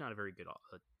because he's just not a very good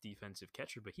defensive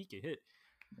catcher, but he can hit.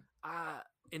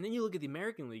 And then you look at the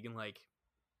American League and like,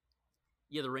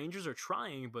 yeah, the Rangers are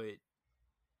trying, but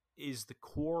is the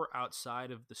core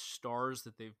outside of the stars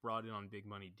that they've brought in on big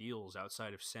money deals,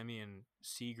 outside of Semien,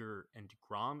 Seager, and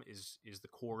DeGrom, is the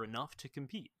core enough to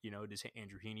compete? You know, does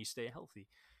Andrew Heaney stay healthy?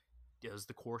 Does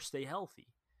the core stay healthy?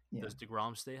 Yeah. Does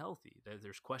DeGrom stay healthy?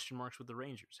 There's question marks with the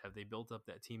Rangers. Have they built up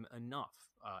that team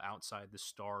enough outside the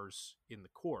stars in the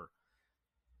core?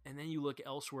 And then you look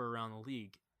elsewhere around the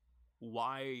league.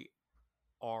 Why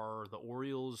are the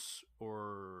Orioles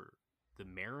or the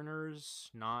Mariners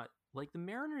not like the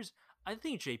Mariners? I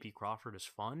think JP Crawford is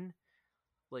fun.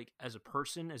 Like as a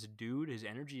person, as a dude, his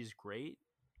energy is great.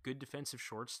 Good defensive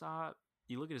shortstop.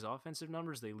 You look at his offensive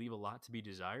numbers, they leave a lot to be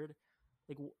desired.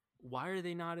 Like, why are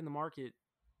they not in the market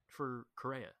for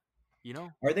Correa? You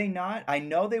know, Are they not? I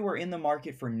know they were in the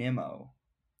market for Nimmo.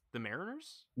 the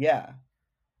Mariners. Yeah.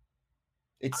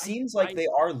 It I seems like I they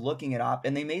are looking at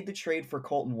and they made the trade for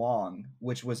Colton Wong,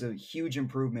 which was a huge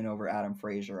improvement over Adam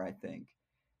Frazier, I think.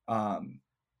 Um,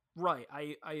 right.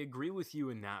 I agree with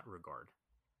you in that regard,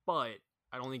 but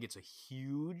I don't think it's a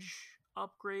huge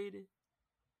upgrade.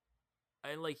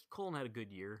 I like Colton had a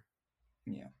good year,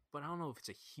 yeah. but I don't know if it's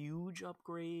a huge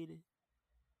upgrade.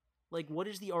 Like, what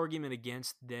is the argument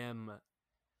against them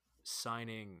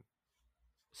signing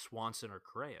Swanson or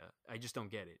Correa? I just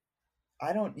don't get it.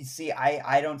 I don't see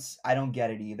I don't get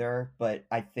it either, but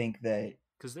I think that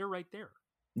Because they're right there.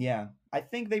 yeah, I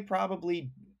think they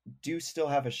probably do still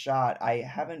have a shot. I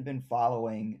haven't been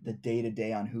following the day to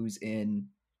day on who's in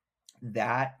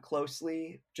that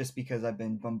closely just because I've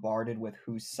been bombarded with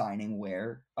who's signing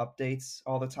where updates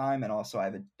all the time, and also I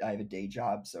have a day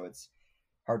job, so it's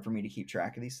hard for me to keep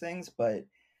track of these things. But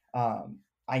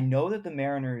I know that the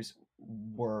Mariners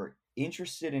were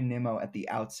interested in Nimmo at the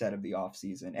outset of the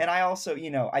offseason. And I also,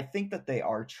 I think that they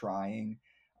are trying.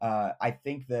 I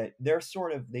think that they've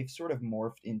sort of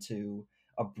morphed into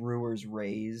a Brewers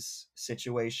Rays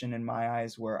situation in my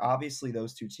eyes, where obviously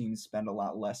those two teams spend a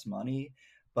lot less money,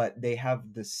 but they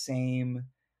have the same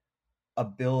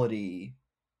ability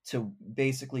to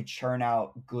basically churn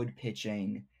out good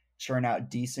pitching, churn out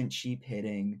decent cheap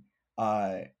hitting.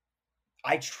 Uh,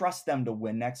 I trust them to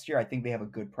win next year. I think they have a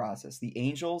good process. The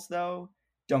Angels, though,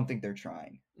 don't think they're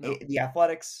trying. No, The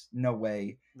Athletics, no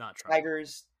way. not trying.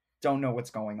 Tigers don't know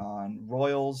what's going on.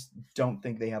 Royals don't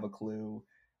think they have a clue.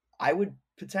 I would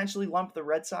potentially lump the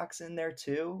Red Sox in there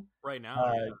too, Right now,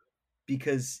 uh, yeah.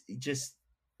 because just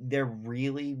they're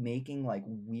really making like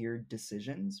weird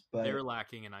decisions. But They're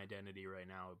lacking an identity right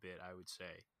now a bit, I would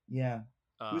say. yeah,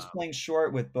 who's Um, playing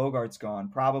short with Bogarts gone?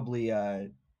 Probably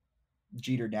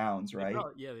Jeter Downs, right?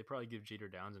 they probably give Jeter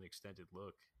Downs an extended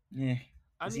look. Yeah,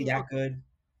 I is he mean, that look, good?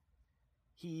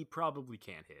 he probably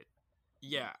can't hit.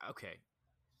 Yeah, okay.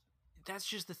 That's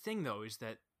just the thing, though, is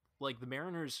that like the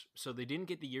Mariners, so they didn't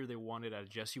get the year they wanted out of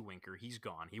Jesse Winker. He's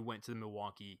gone. He went to the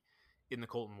Milwaukee in the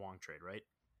Colton Wong trade, right?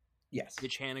 Yes.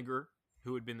 Mitch Haniger,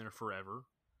 who had been there forever,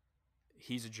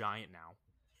 he's a giant now.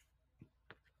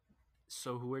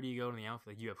 So where do you go in the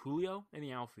outfield? You have Julio in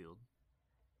the outfield,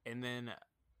 and then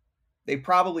They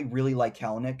probably really like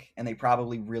Kelenic, and they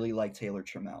probably really like Taylor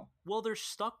Trammell. well, they're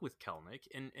stuck with Kelnick,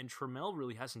 and Trammell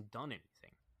really hasn't done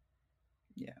anything.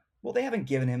 Yeah. Well, they haven't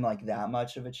given him like that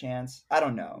much of a chance. I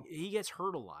don't know. He gets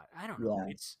hurt a lot. I don't know.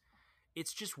 Yeah.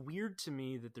 It's just weird to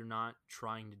me that they're not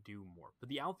trying to do more. But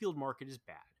the outfield market is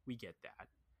bad. We get that.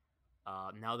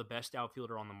 Now the best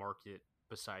outfielder on the market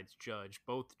besides Judge,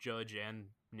 both Judge and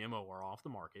Nimmo are off the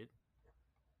market,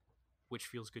 which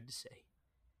feels good to say.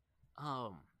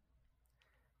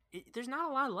 There's not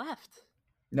a lot left.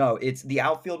 No, it's the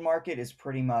outfield market is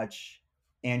pretty much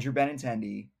Andrew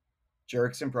Benintendi,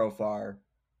 Jurickson Profar,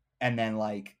 and then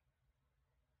like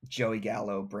Joey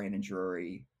Gallo, Brandon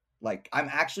Drury. Like I'm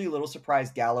actually a little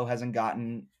surprised Gallo hasn't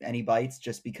gotten any bites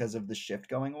just because of the shift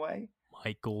going away.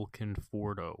 Michael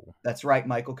Conforto, That's right,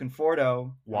 Michael Conforto. How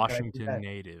could I Washington forget?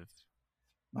 native.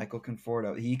 Michael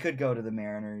Conforto. He could go to the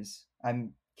Mariners.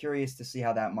 I'm curious to see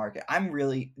how that market. I'm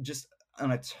really just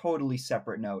on a totally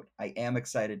separate note. I am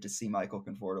excited to see Michael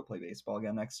Conforto play baseball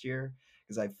again next year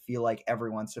because I feel like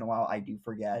every once in a while I do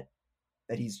forget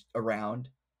that he's around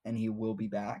and he will be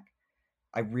back.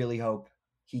 I really hope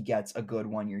he gets a good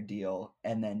 1 year deal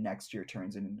and then next year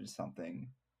turns it into something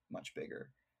much bigger.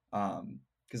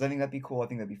 Because I think that'd be cool. I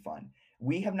think that'd be fun.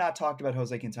 We have not talked about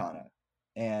Jose Quintana,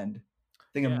 and I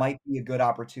think it Yeah, might be a good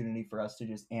opportunity for us to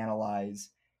just analyze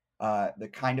the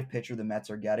kind of pitcher the Mets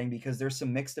are getting, because there's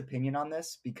some mixed opinion on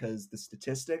this because the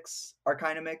statistics are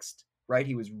kind of mixed, right?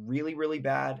 He was really, really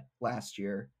bad last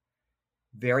year,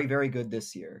 very, very good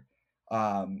this year.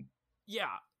 Um,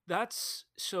 yeah. That's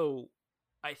so.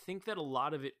 I think that a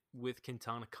lot of it with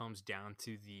Quintana comes down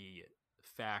to the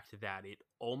fact that it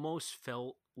almost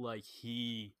felt like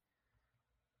he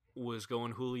was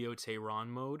going Julio Tehran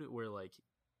mode, where like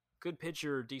good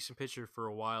pitcher, decent pitcher for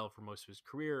a while for most of his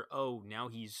career. Oh, now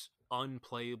he's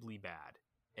unplayably bad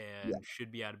yeah, and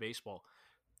should be out of baseball.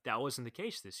 That wasn't the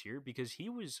case this year because he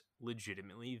was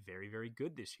legitimately very, very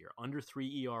good this year. Under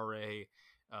 3 ERA.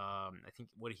 I think,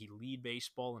 what did he lead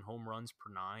baseball in home runs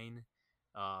per nine?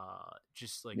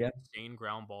 Just like an yeah, insane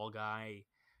ground ball guy.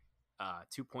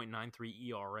 2.93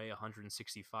 ERA,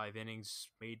 165 innings,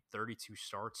 made 32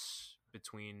 starts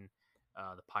between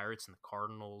the Pirates and the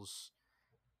Cardinals.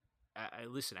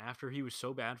 Listen, after he was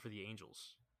so bad for the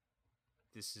Angels,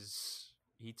 this is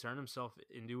he turned himself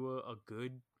into a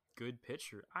good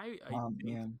pitcher.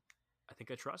 yeah. I think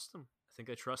I trust him. I think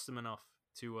I trust him enough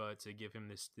to give him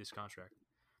this contract.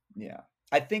 Yeah.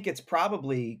 I think it's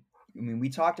probably, I mean, we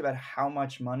talked about how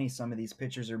much money some of these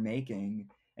pitchers are making,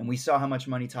 and we saw how much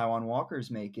money Taiwan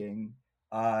Walker's making.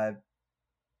 Uh,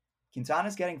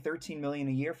 Quintana's getting 13 million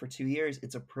a year for 2 years.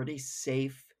 It's a pretty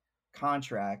safe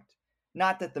contract.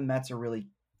 Not that the Mets are really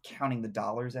counting the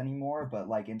dollars anymore, but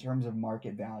like in terms of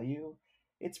market value,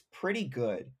 it's pretty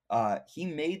good. He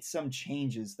made some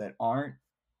changes that aren't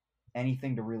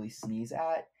anything to really sneeze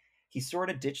at. He sort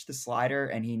of ditched the slider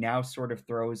and he now sort of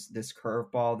throws this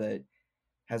curveball that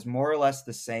has more or less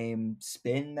the same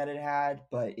spin that it had,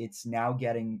 but it's now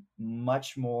getting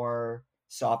much more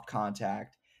soft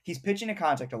contact. He's pitching to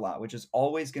contact a lot, which is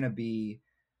always going to be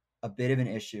a bit of an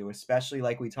issue, especially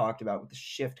like we talked about with the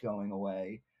shift going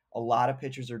away. A lot of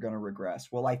pitchers are going to regress.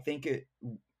 Well, I think it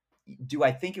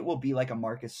will be like a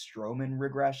Marcus Stroman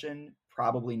regression?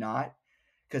 Probably not,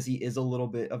 because he is a little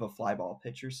bit of a fly ball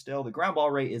pitcher still. The ground ball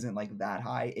rate isn't like that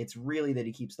high. It's really that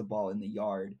he keeps the ball in the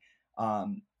yard.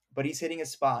 Um, but he's hitting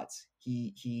his spots.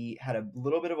 He had a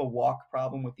little bit of a walk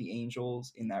problem with the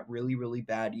Angels in that really, really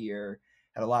bad year.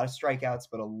 Had a lot of strikeouts,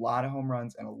 but a lot of home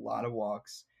runs and a lot of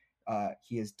walks.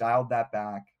 He has dialed that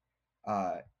back.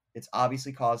 Uh, it's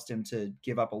obviously caused him to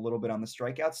give up a little bit on the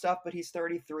strikeout stuff, but he's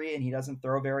 33 and he doesn't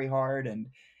throw very hard. And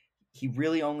he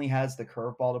really only has the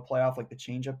curveball to play off. Like the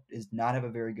changeup does not have a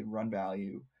very good run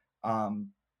value.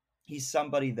 Um, he's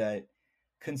somebody that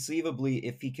conceivably,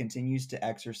 if he continues to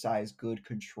exercise good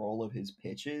control of his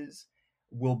pitches,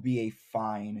 will be a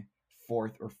fine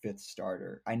fourth or fifth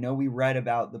starter. I know we read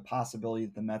about the possibility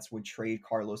that the Mets would trade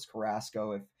Carlos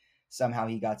Carrasco if somehow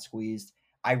he got squeezed.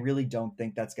 I really don't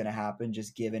think that's going to happen,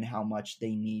 just given how much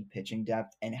they need pitching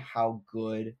depth and how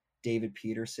good David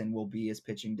Peterson will be as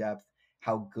pitching depth,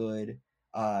 how good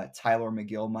Tyler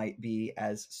McGill might be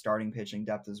as starting pitching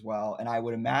depth as well. And I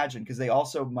would imagine, because they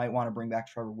also might want to bring back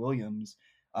Trevor Williams,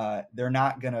 they're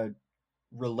not going to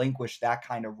relinquish that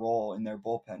kind of role in their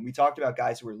bullpen. We talked about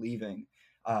guys who are leaving.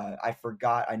 I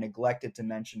neglected to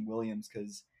mention Williams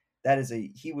because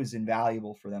he was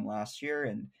invaluable for them last year,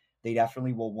 and they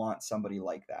definitely will want somebody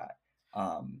like that.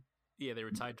 Um, Yeah, they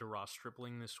were tied to Ross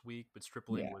Stripling this week, but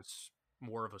Stripling yeah, was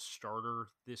more of a starter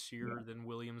this yeah, year than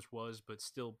Williams was, but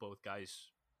still both guys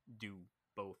do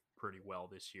both pretty well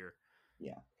this year.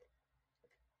 yeah.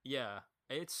 Yeah,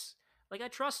 it's like I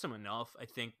trust him enough. I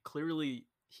think clearly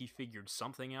he figured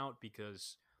something out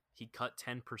because he cut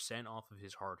 10% off of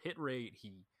his hard hit rate.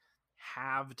 He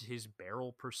halved his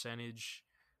barrel percentage,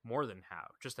 more than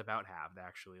half, just about halved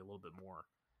actually, a little bit more.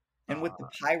 And with the Uh,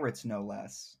 Pirates, no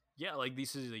less. yeah, like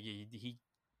this is like he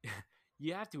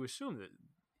you have to assume that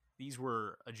these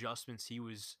were adjustments he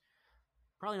was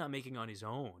probably not making on his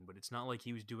own, but it's not like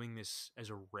he was doing this as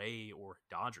a Ray or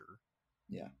a Dodger.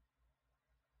 Yeah.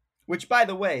 Which, by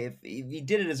the way, if he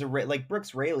did it as a Ray, like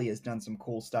Brooks Raley has done some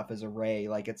cool stuff as a Ray.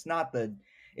 Like it's not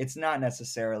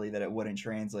necessarily that it wouldn't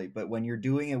translate, but when you're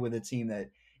doing it with a team that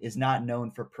is not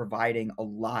known for providing a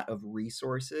lot of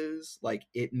resources, like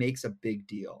it makes a big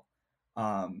deal.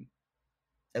 Um,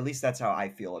 at least that's how I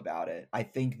feel about it. I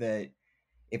think that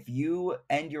if you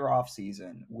end your off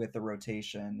season with a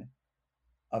rotation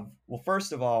of, well,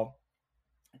 first of all,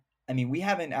 I mean, we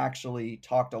haven't actually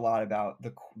talked a lot about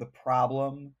the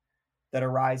problem that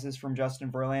arises from Justin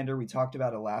Verlander. We talked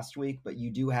about it last week, but you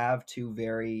do have two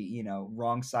very,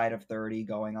 wrong side of 30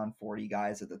 going on 40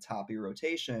 guys at the top of your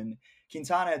rotation.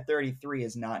 Quintana at 33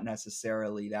 is not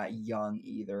necessarily that young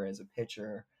either as a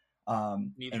pitcher.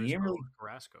 Neither And he is didn't really. Carlos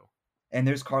Carrasco. And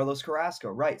there's Carlos Carrasco,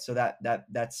 right? So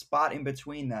that spot in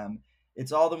between them,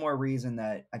 it's all the more reason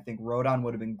that I think Rodon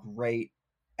would have been great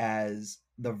as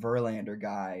the Verlander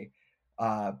guy.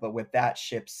 But with that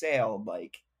ship sailed,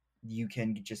 like you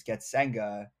can just get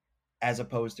Senga as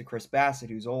opposed to Chris Bassett,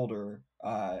 who's older,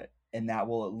 and that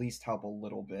will at least help a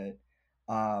little bit.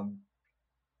 Um,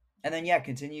 and then yeah,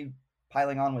 continue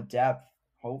piling on with depth.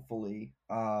 Hopefully,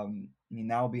 I mean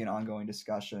that will be an ongoing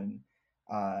discussion.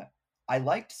 Uh, I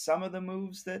liked some of the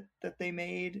moves that they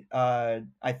made. I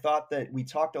thought that we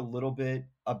talked a little bit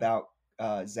about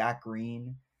Zach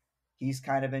Green. He's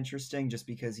kind of interesting just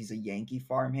because he's a Yankee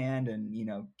farmhand, and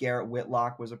Garrett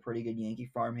Whitlock was a pretty good Yankee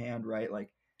farmhand, right?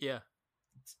 Like Yeah.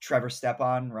 Trevor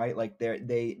Stepan, right? Like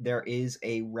there is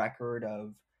a record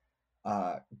of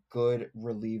uh, good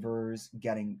relievers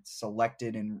getting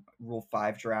selected in Rule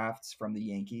 5 drafts from the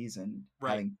Yankees and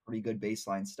Right. having pretty good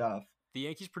baseline stuff. The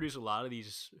Yankees produce a lot of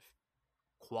these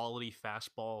quality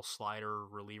fastball slider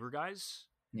reliever guys.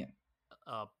 Yeah.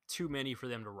 Too many for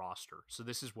them to roster. So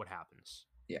this is what happens.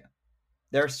 Yeah.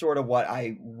 They're sort of what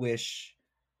I wish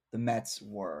the Mets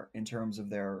were in terms of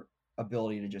their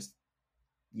ability to just,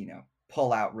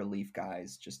 pull out relief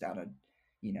guys just out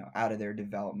of their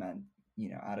development,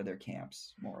 out of their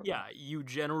camps, more or Yeah, less. you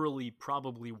generally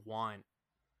probably want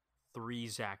 3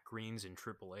 Zach Greens in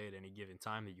AAA at any given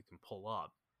time that you can pull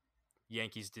up.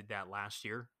 Yankees did that last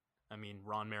year. I mean,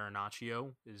 Ron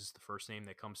Marinaccio is the first name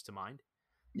that comes to mind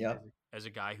Yep. as a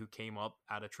guy who came up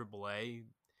out of AAA.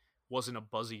 Wasn't a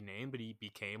buzzy name, but he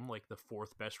became like the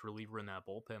 4th best reliever in that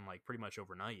bullpen, like pretty much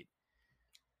overnight.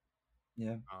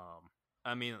 Yeah.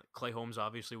 I mean, Clay Holmes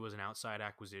obviously was an outside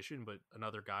acquisition, but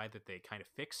another guy that they kind of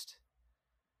fixed.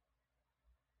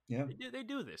 Yeah. They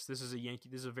do this. This is a Yankee.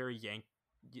 This is a very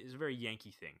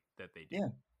Yankee thing that they do. Yeah.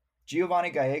 Giovanni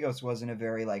Gallegos wasn't a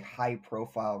very like high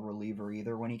profile reliever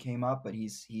either when he came up, but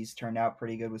he's turned out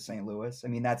pretty good with St. Louis. I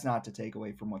mean, that's not to take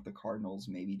away from what the Cardinals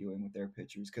may be doing with their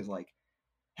pitchers because like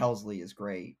Helsley is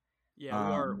great. Yeah,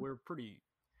 Um, we're pretty.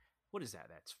 What is that?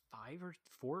 That's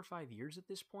 4 or 5 years at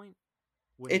this point.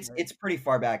 When it's pretty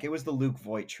far back. It was the Luke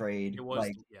Voigt it trade. was,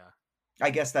 Like yeah,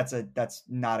 I guess that's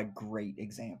not a great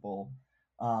example.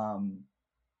 Um,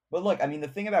 but look, I mean, the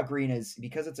thing about Green is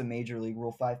because it's a major league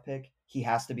Rule 5 pick, he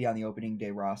has to be on the opening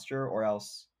day roster or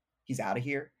else he's out of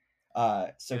here. So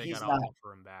yeah, they got he's to not,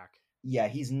 offer him back. yeah,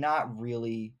 he's not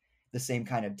really the same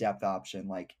kind of depth option.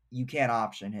 Like you can't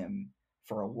option him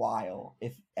for a while,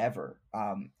 if ever.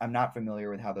 I'm not familiar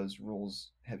with how those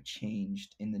rules have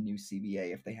changed in the new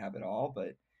CBA, if they have at all,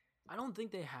 but I don't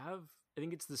think they have. I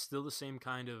think it's still the same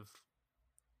kind of.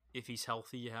 If he's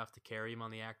healthy, you have to carry him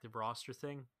on the active roster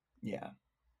thing. yeah.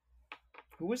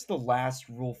 Who was the last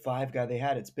Rule 5 guy they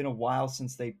had? It's been a while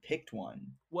since they picked one.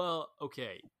 Well,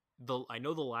 okay. I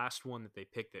know the last one that they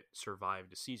picked that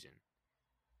survived a season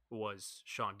was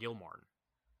Sean Gilmartin.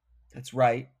 That's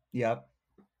right. Yep.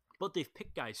 But they've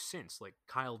picked guys since, like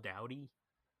Kyle Dowdy.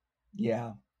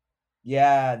 Yeah.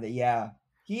 Yeah.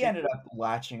 He They ended up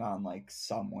latching on like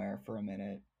somewhere for a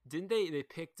minute. didn't they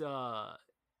picked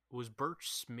was Birch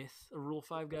Smith a Rule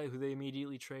 5 guy who they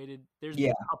immediately traded? There's been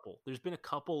Yeah. a couple. There's been a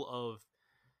couple of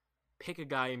pick a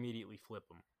guy, immediately flip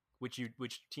him, which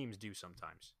teams do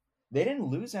sometimes. They didn't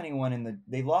lose anyone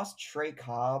they lost Trey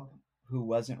Cobb, who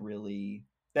wasn't really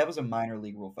that was a minor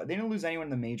league Rule 5. They didn't lose anyone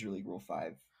in the major league Rule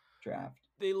 5 draft.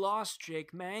 They lost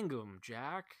Jake Mangum,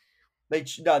 Jack.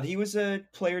 No, he was a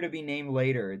player to be named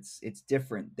later. It's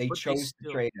different. They But they chose to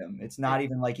still trade him. It's they, not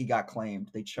even like he got claimed.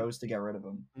 They chose to get rid of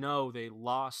him. no, they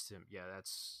lost him. Yeah,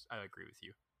 I agree with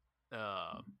you.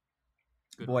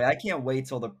 Good Boy, I can't wait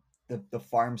till the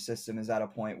farm system is at a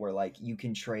point where like you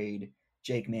can trade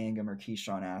Jake Mangum or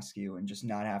Keyshawn Askew and just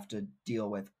not have to deal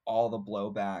with all the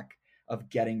blowback of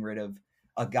getting rid of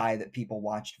a guy that people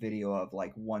watched video of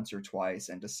like once or twice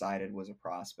and decided was a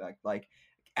prospect. Like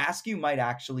Askew might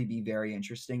actually be very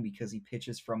interesting because he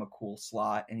pitches from a cool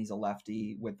slot and he's a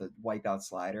lefty with a wipeout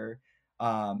slider.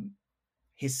 Um,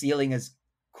 his ceiling is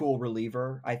cool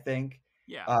reliever, I think.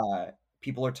 Yeah.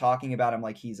 People are talking about him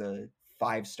like he's a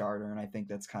 5 starter, and I think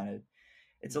that's kind of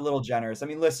it's a No. little generous. I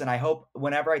mean, listen, I hope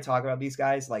whenever I talk about these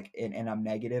guys, like, and I'm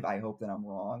negative, I hope that I'm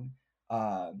wrong.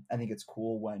 I think it's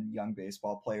cool when young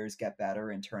baseball players get better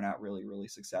and turn out really, really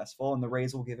successful, and the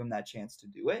Rays will give them that chance to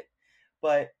do it.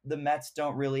 But the Mets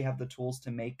don't really have the tools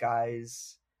to make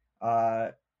guys, uh,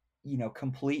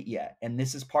 complete yet. And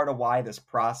this is part of why this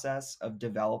process of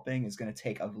developing is going to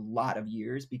take a lot of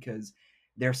years because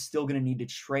they're still going to need to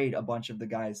trade a bunch of the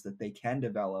guys that they can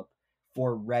develop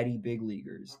for ready big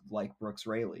leaguers like Brooks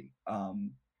Raley.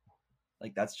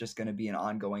 Like that's just going to be an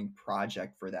ongoing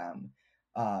project for them.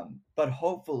 But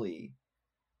hopefully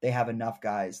they have enough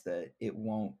guys that it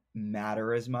won't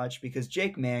matter as much, because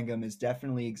Jake Mangum is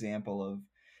definitely an example of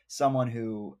someone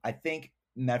who I think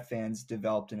Met fans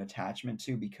developed an attachment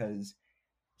to, because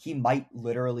he might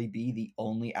literally be the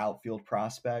only outfield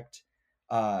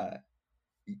uh,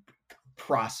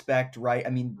 prospect, right? I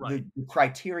mean, Right. the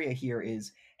criteria here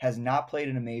is has not played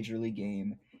in a major league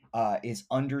game, is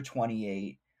under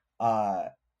 28, uh,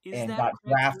 Is and that a got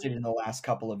drafted criteria? in the last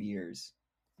couple of years.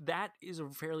 That is a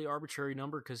fairly arbitrary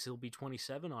number because he'll be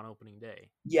 27 on opening day.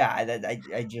 Yeah,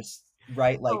 I just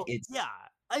right, like So yeah, it's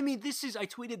I mean, I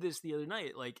tweeted this the other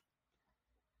night. Like,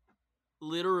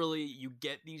 literally, you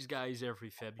get these guys every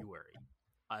February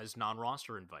as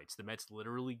non-roster invites. The Mets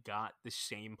literally got the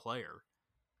same player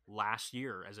last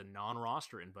year as a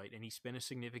non-roster invite, and he spent a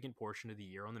significant portion of the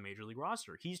year on the major league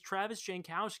roster. He's Travis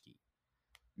Jankowski.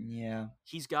 yeah.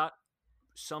 He's got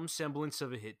some semblance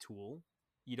of a hit tool.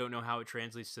 You don't know how it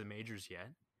translates to the majors yet.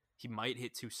 He might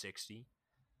hit 260,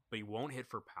 but he won't hit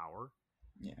for power.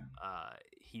 Yeah.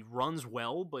 He runs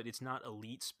well, but it's not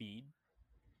elite speed.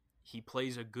 He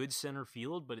plays a good center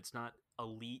field, but it's not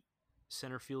elite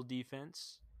center field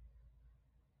defense.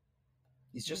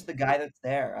 He's just the guy that's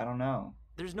there. I don't know.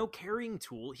 There's no carrying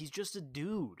tool. He's just a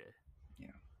dude. Yeah.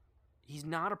 He's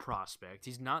not a prospect.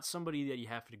 He's not somebody that you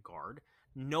have to guard.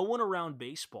 No one around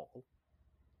baseball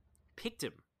picked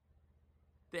him.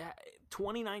 The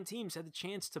 29 teams had the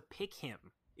chance to pick him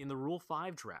in the Rule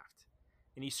 5 draft,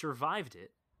 and he survived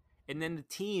it. And then the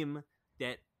team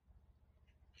that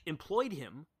employed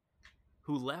him,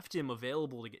 who left him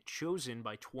available to get chosen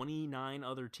by 29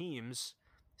 other teams,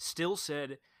 still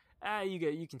said,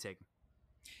 you can take him.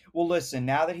 Well, listen,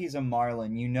 now that he's a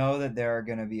Marlin, you know that there are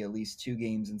going to be at least 2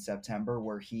 games in September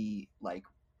where he like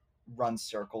runs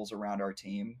circles around our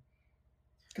team,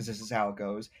 because this is how it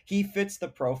goes. He fits the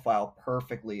profile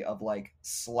perfectly of like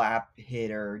slap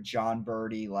hitter, John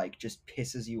Birdie, like just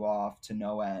pisses you off to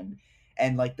no end.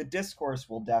 And like the discourse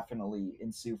will definitely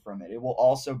ensue from it. It will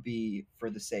also be for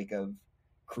the sake of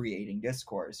creating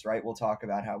discourse, right? We'll talk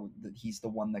about how he's the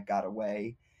one that got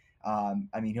away. I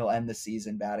mean, he'll end the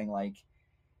season batting like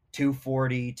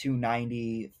 240,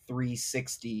 290,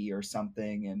 360 or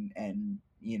something, and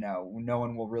no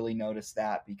one will really notice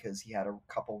that because he had a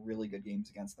couple really good games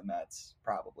against the Mets.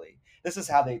 Probably this is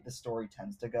how the story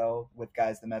tends to go with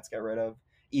guys the Mets get rid of,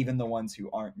 even the ones who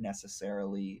aren't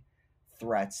necessarily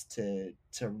threats to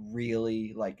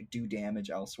really like do damage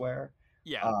elsewhere.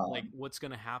 Yeah, like um what's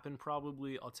going to happen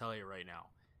probably, I'll tell you right now.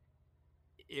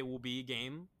 It will be a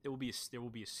game. There will be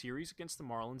a series against the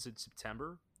Marlins in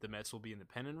September. The Mets will be in the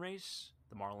pennant race.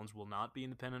 The Marlins will not be in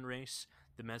the pennant race.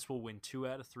 The Mets will win 2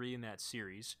 out of 3 in that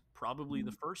series, probably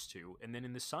the first 2, and then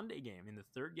in the Sunday game, in the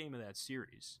third game of that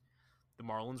series, the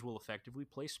Marlins will effectively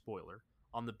play spoiler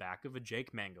on the back of a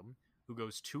Jake Mangum who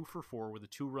goes 2 for 4 with a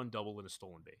 2-run double and a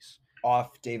stolen base.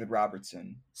 Off David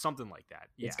Robertson. Something like that.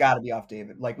 It's Yeah. got to be off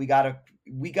David. Like we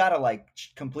gotta like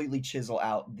completely chisel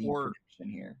out the Or prediction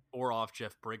here. off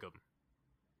Jeff Brigham.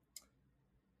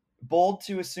 Bold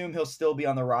to assume he'll still be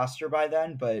on the roster by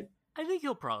then, but I think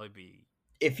he'll probably be.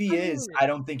 if he I is, mean, I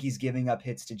don't think he's giving up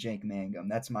hits to Jake Mangum.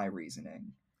 That's my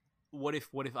reasoning. what if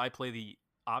I play the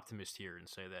optimist here and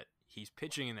say that he's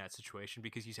pitching in that situation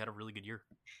because he's had a really good year,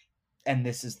 And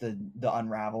this is the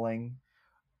unraveling.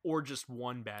 or just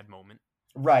one bad moment?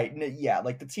 Right. Yeah,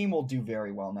 like the team will do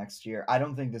very well next year. I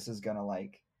don't think this is going to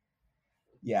like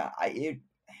yeah,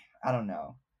 I don't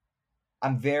know.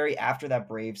 I'm very after that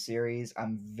Brave series,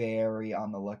 I'm very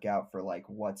on the lookout for like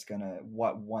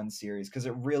what one series, because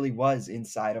it really was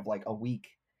inside of like a week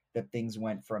that things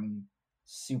went from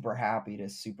super happy to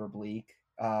super bleak.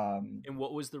 And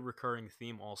what was the recurring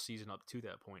theme all season up to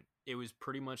that point? It was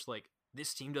pretty much like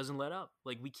this team doesn't let up.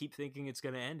 Like we keep thinking it's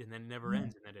going to end, and then it never Yeah.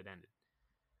 ends, and then it ended.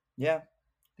 Yeah,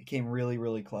 they came really,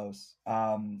 really close.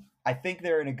 I think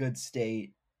they're in a good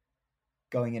state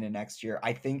going into next year.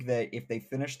 I think that if they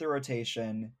finish the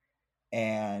rotation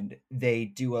and they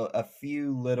do a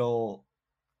few little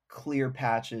clear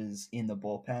patches in the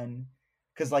bullpen,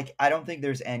 because like I don't think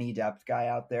there's any depth guy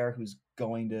out there who's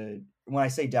going to. When I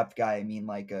say depth guy, I mean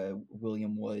like a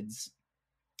William Woods.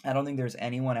 I don't think there's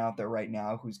anyone out there right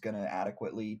now who's going to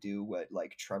adequately do what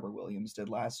like Trevor Williams did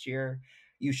last year.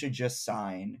 You should just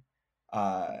sign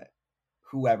uh,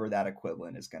 whoever that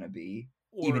equivalent is going to be,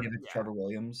 even Or if it's yeah, Trevor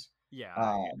Williams. yeah,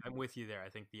 Um, I'm with you there. I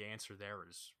think the answer there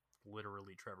is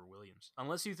literally Trevor Williams,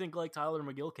 unless you think like Tyler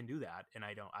McGill can do that, and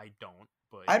I don't. I don't.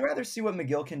 But I'd rather see what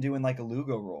McGill can do in like a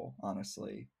Lugo role,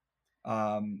 honestly.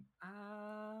 Um,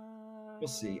 we'll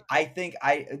see. I think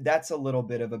I that's a little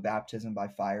bit of a baptism by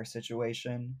fire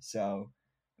situation. So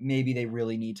maybe they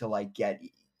really need to like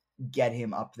get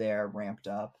him up there, ramped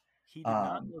up. He did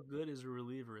not Um, look good as a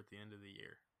reliever at the end of the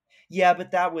year. yeah,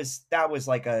 but that was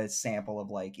like a sample of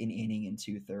like an inning and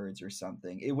 2/3 or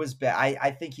something. It was bad.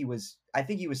 I think he was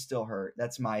still hurt.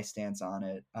 That's my stance on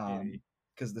it. Maybe.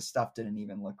 Because the stuff didn't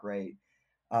even look great.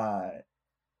 Uh,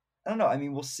 I don't know. I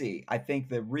mean, we'll see. I think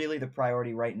that really the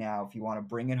priority right now, if you want to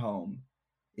bring it home,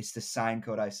 is to sign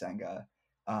Kodai Senga.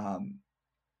 Um,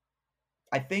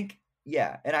 I think,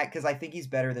 yeah, and because I think he's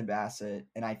better than Bassett,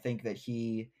 and I think that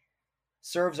he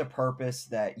serves a purpose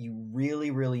that you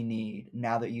really, really need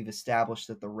now that you've established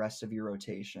that the rest of your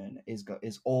rotation is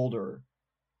older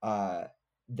uh,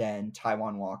 than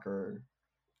Taiwan Walker,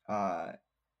 uh,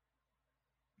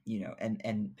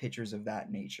 and pitchers of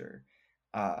that nature.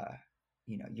 Uh,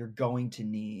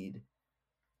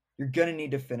 you're gonna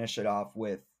need to finish it off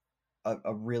with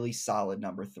a really solid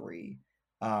number three.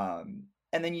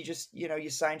 And then you just you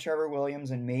sign Trevor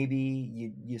Williams, and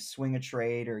maybe you swing a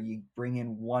trade, or you bring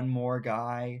in one more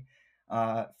guy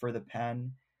for the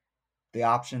pen. The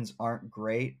options aren't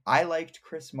great. I liked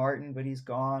Chris Martin, but he's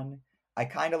gone. I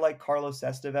kind of like Carlos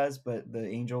Estevez, but the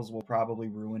Angels will probably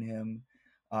ruin him.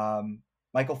 Um,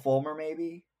 Michael Fulmer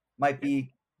maybe might Yeah,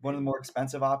 be one of the maybe. more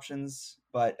expensive options,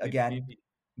 but Maybe. again, Maybe.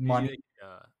 Maybe money they.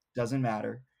 doesn't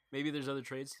matter. Maybe there's other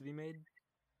trades to be made.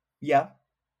 Yeah,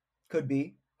 could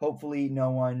be. Hopefully,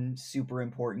 no one super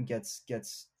important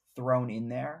gets thrown in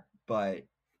there. But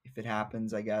if it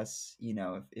happens, I guess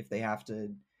if they have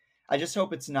to, I just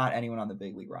hope it's not anyone on the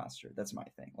big league roster. That's my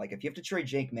thing. Like if you have to trade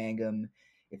Jake Mangum,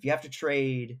 if you have to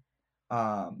trade,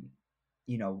 um,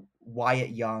 Wyatt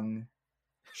Young,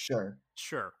 sure,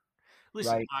 Sure.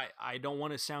 Listen, right? I don't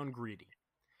want to sound greedy.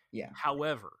 Yeah,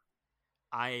 However,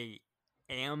 I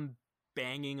am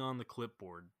banging on the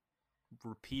clipboard,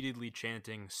 repeatedly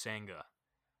chanting Sanga,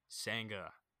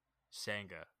 Sanga,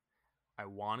 Sanga. I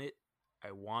want it.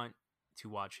 I want to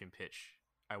watch him pitch.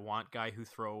 I want guy who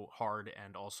throw hard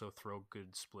and also throw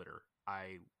good splitter.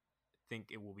 I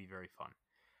think it will be very fun.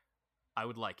 I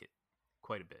would like it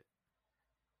quite a bit.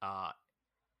 Uh,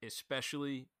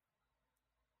 Especially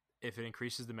if it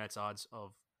increases the Mets' odds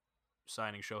of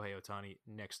signing Shohei Otani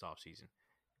next offseason.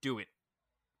 Do it.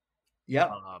 yep,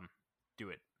 Um, do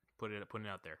it. Put it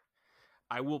out there.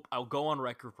 I'll go on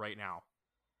record right now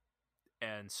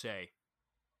and say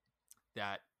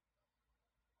that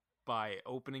by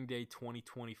opening day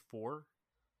 2024,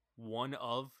 one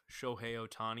of Shohei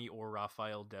Otani or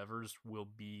Rafael Devers will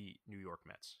be New York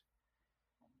Mets.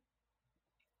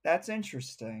 that's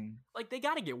interesting. Like they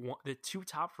got to get one. The two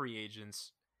top free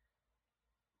agents,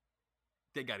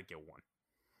 they got to get one.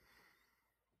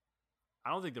 I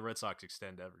don't think the Red Sox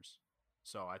extend Devers,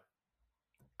 so I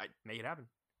make it happen.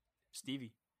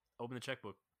 Stevie, open the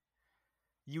checkbook.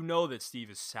 You know that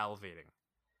Steve is salivating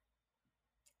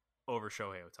over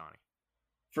Shohei Otani.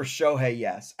 For Shohei,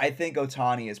 yes, I think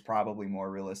Otani is probably more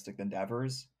realistic than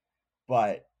Devers,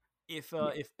 but yeah.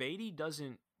 If Beatty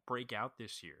doesn't break out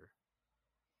this year,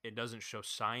 it doesn't show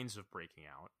signs of breaking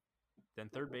out, then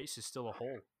third base is still a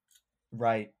hole.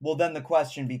 Right. Well, then the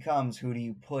question becomes, who do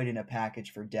you put in a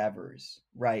package for Devers?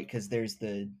 Right, because there's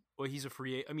the. Well, he's a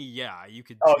free. I mean, yeah, you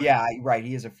could. Oh yeah, right.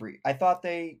 He is a free. I thought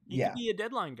they. He could Yeah, be a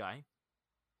deadline guy.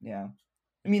 yeah.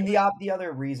 I He mean, could. the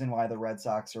other reason why the Red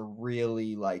Sox are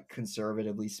really like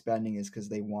conservatively spending is because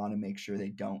they want to make sure they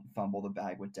don't fumble the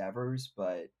bag with Devers.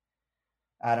 But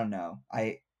I don't know.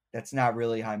 That's not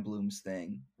really Heim Bloom's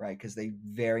thing, right? Because they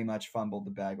very much fumbled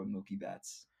the bag with Mookie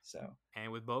Betts. So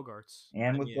And with Bogarts,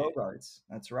 and I with mean, Bogarts,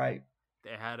 that's right.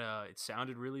 they had a. It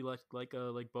sounded really like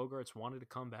Bogarts wanted to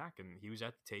come back, and he was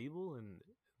at the table, and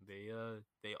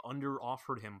they under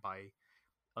offered him by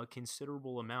a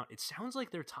considerable amount. It sounds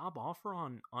like their top offer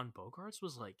on Bogarts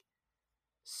was like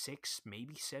 6,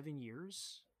 maybe 7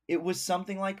 years. It was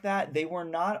something like that. They were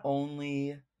not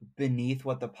only beneath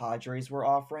what the Padres were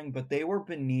offering, but they were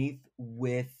beneath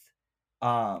with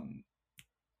um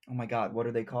oh my god, what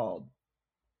are they called?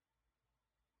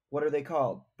 What are they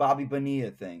called? Bobby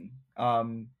Bonilla thing.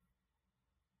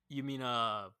 You mean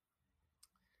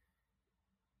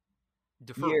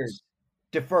deferrals? Years.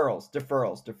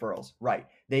 Deferrals. Right.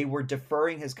 They were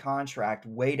deferring his contract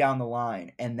way down the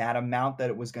line, and that amount that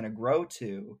it was going to grow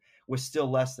to was still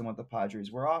less than what the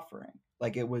Padres were offering.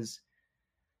 Like it was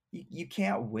you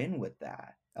can't win with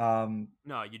that.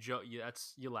 No, you joke.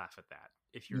 You laugh at that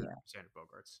if you're Yeah. Xander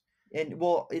Bogarts. And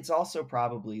well, it's also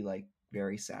probably like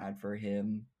very sad for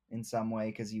him in some way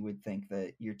because you would think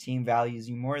that your team values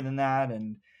you more than that.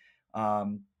 And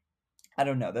um, I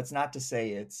don't know. That's not to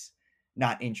say it's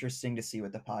not interesting to see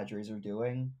what the Padres are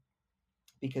doing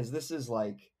because this is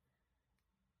like,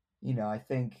 I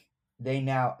think they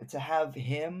now to have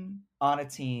him on a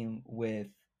team with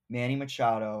Manny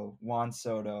Machado, Juan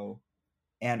Soto,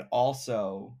 and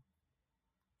also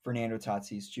Fernando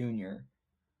Tatis Jr.,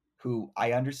 who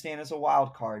I understand is a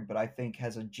wild card, but I think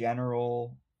has a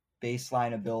general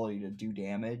baseline ability to do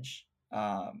damage.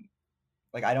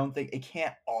 Like I don't think it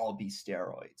can't all be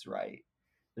steroids, right?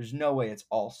 There's no way it's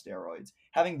all steroids.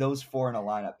 Having those four in a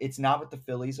lineup, it's not what the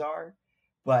Phillies are,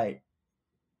 but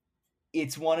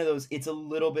it's one of those. It's a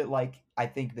little bit like I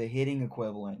think the hitting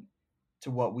equivalent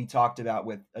to what we talked about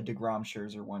with a Degrom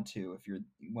Scherzer 1-2. If you're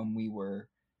when we were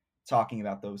talking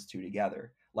about those two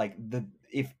together, like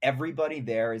if everybody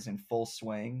there is in full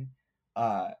swing,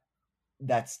 uh,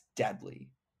 that's deadly.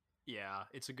 Yeah,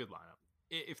 it's a good lineup.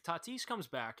 If Tatis comes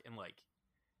back and like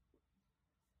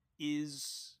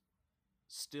is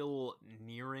still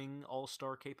nearing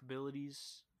all-star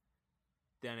capabilities,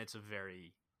 then it's a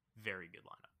very, very good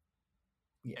lineup.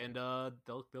 Yeah. And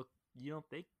they'll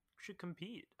they should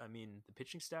compete. I mean, the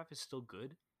pitching staff is still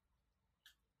good.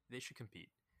 They should compete.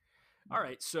 All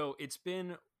right, so it's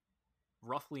been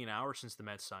roughly an hour since the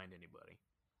Mets signed anybody.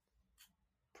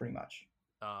 Pretty much.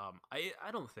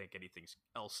 I don't think anything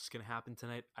else is going to happen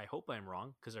tonight. I hope I'm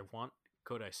wrong because I want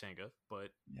Kodai Senga, but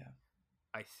yeah,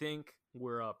 I think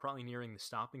we're probably nearing the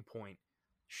stopping point.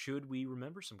 Should we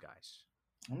remember some guys?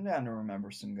 I'm down to remember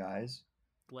some guys.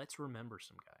 Let's remember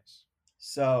some guys.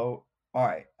 So, all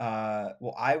right.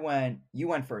 Well, you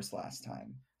went first last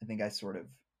time. I think I sort of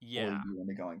bullied you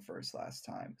into going first last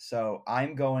time. So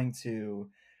I'm going to.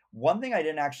 One thing I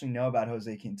didn't actually know about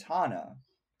Jose Quintana,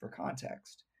 for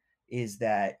context, is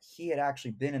that he had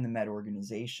actually been in the Met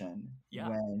organization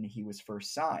when he was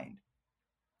first signed.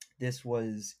 This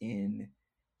was in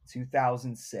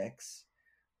 2006.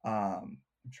 I'm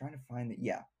trying to find it.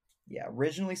 Yeah.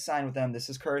 Originally signed with them. This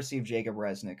is courtesy of Jacob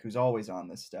Resnick, who's always on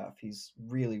this stuff. He's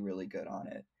really, really good on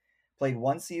it. Played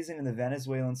one season in the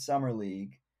Venezuelan Summer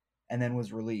League and then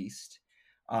was released.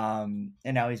 And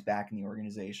now he's back in the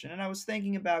organization. And I was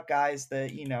thinking about guys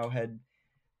that, had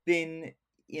been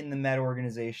in the Met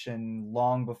organization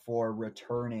long before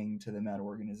returning to the Met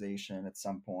organization at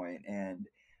some point. And,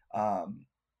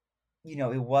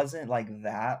 it wasn't like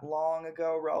that long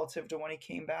ago relative to when he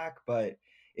came back, but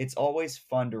it's always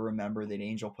fun to remember that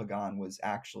Angel Pagan was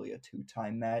actually a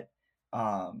two-time Met.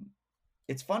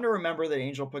 It's fun to remember that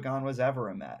Angel Pagan was ever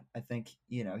a Met. I think,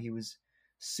 he was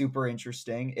super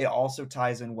interesting. It also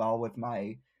ties in well with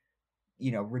my,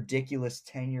 ridiculous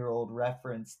 10-year-old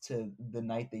reference to the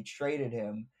night they traded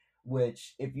him,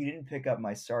 which, if you didn't pick up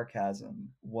my sarcasm,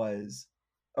 was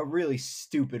a really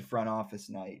stupid front office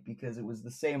night because it was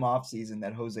the same offseason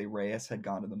that Jose Reyes had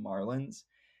gone to the Marlins.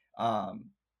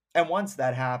 And once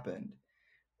that happened,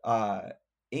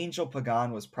 Angel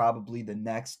Pagan was probably the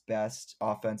next best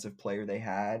offensive player they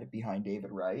had behind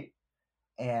David Wright.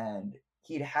 And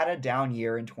he'd had a down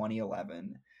year in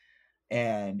 2011.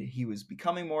 And he was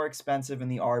becoming more expensive in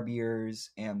the RBers,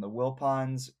 and the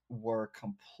Wilpons were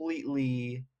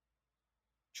completely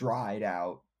dried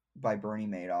out by Bernie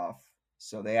Madoff.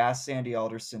 So they asked Sandy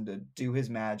Alderson to do his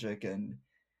magic, and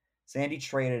Sandy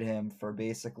traded him for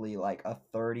basically like a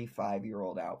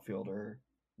 35-year-old outfielder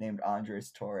named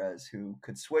Andres Torres, who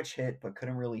could switch hit but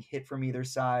couldn't really hit from either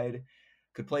side,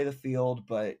 could play the field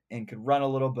and could run a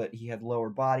little, but he had lower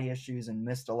body issues and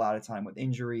missed a lot of time with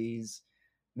injuries,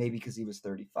 maybe because he was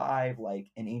 35.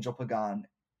 And Angel Pagan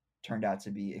turned out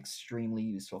to be extremely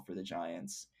useful for the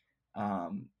Giants.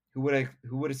 Who would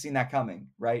have seen that coming,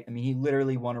 right? I mean, he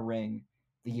literally won a ring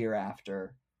the year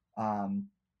after, and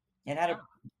had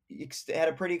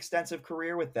a pretty extensive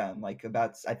career with them. Like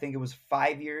I think it was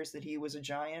 5 years that he was a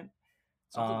Giant.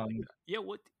 Something like that. Yeah,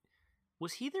 what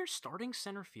was he their starting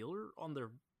center fielder on their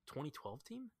 2012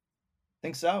 team? I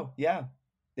think so. Yeah,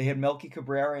 they had Melky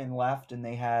Cabrera in left, and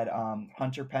they had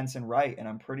Hunter Pence in right, and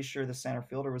I'm pretty sure the center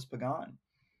fielder was Pagan.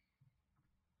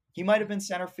 He might have been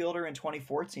center fielder in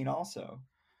 2014 also.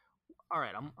 All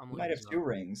right, he might have 2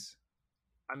 rings.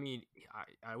 I mean,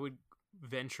 I would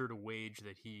venture to wage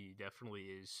that he definitely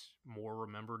is more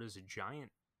remembered as a Giant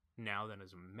now than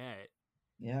as a Met.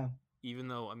 Yeah. Even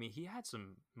though, I mean, he had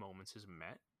some moments as a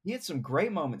Met. He had some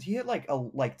great moments. He had like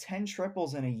 10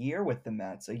 triples in a year with the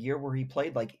Mets, a year where he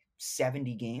played like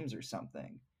 70 games or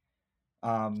something.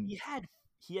 He had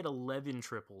 11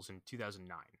 triples in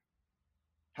 2009.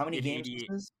 How many games was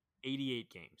this? 88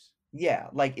 games. Yeah,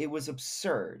 like it was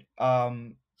absurd.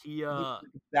 He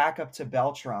back up to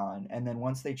Beltran, and then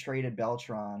once they traded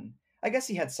Beltran, I guess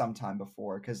he had some time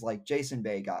before because like Jason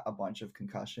Bay got a bunch of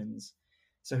concussions,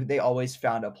 so they always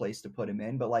found a place to put him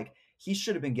in. But like he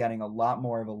should have been getting a lot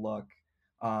more of a look.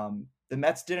 The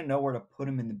Mets didn't know where to put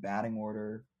him in the batting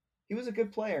order. He was a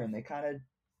good player, and they kind of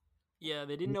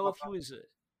they didn't know if he was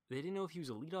they didn't know if he was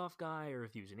a leadoff guy or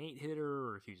if he was an 8 hitter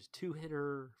or if he was a 2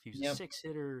 hitter, if he was a Yep. 6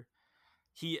 hitter.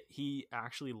 He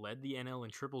actually led the NL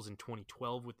in triples in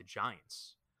 2012 with the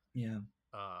Giants. Yeah.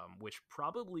 Which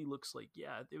probably looks like,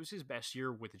 it was his best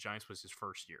year with the Giants. Was his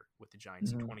first year with the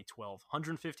Giants in 2012.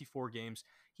 154 games.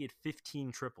 He had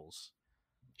 15 triples.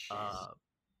 Jeez.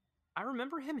 I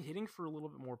remember him hitting for a little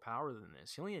bit more power than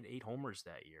this. He only had 8 homers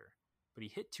that year, but he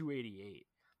hit 288.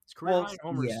 His career high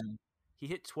homers. Yeah. He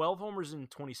hit 12 homers in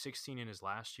 2016 in his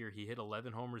last year. He hit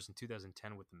 11 homers in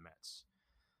 2010 with the Mets.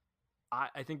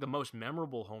 I think the most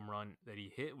memorable home run that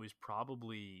he hit was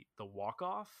probably the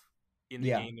walk-off in the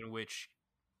game in which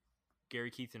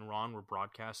Gary, Keith, and Ron were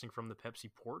broadcasting from the Pepsi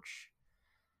porch,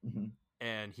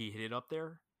 and he hit it up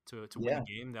there to win the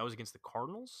game. That was against the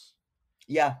Cardinals.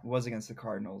 Yeah, it was against the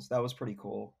Cardinals. That was pretty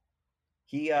cool.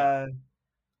 He he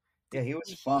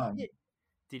was fun.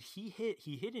 He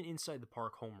hit an inside the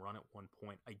park home run at one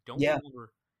point. I don't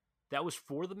remember. That was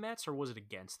for the Mets, or was it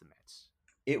against the Mets?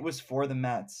 It was for the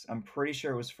Mets. I'm pretty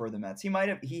sure it was for the Mets. He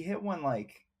hit one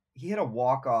he hit a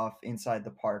walk-off inside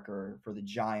the Parker for the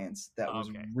Giants that was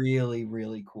really,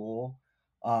 really cool.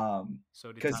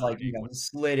 Because he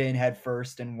slid in head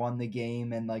first and won the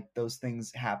game, and those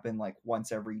things happen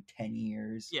once every 10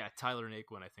 years. Yeah, Tyler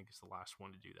Naquin, I think, is the last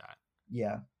one to do that.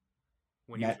 Yeah.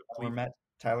 When he was with Cleveland.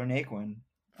 Tyler Naquin.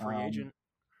 Free agent.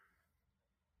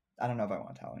 I don't know if I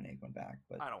want Tyler Naquin back,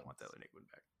 but I don't want Tyler Naquin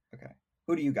back. Okay.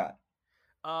 Who do you got?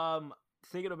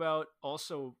 Thinking about,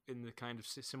 also in the kind of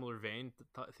similar vein,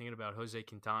 thinking about Jose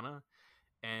Quintana,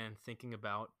 and thinking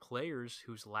about players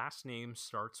whose last name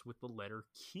starts with the letter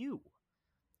Q,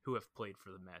 who have played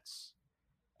for the Mets.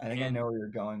 I think I know where you're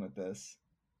going with this.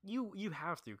 You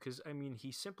have to, because I mean,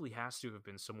 he simply has to have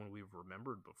been someone we've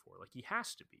remembered before. He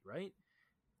has to be, right?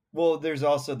 Well, there's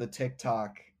also the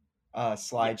TikTok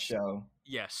slideshow.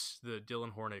 Yes, the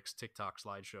Dylan Hornick's TikTok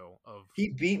slideshow of. He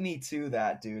beat me to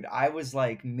that, dude. I was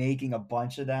making a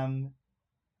bunch of them.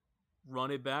 Run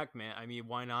it back, man. I mean,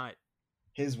 why not?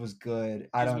 His was good.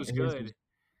 His was good.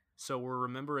 So we're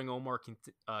remembering Omar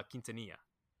Quintanilla.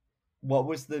 What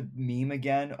was the meme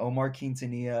again? Omar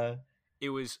Quintanilla. It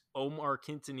was Omar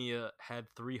Quintanilla had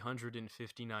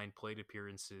 359 plate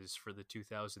appearances for the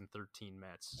 2013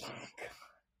 Mets.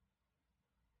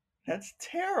 That's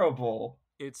terrible.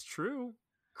 It's true.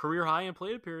 Career high in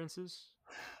plate appearances.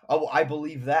 Oh, I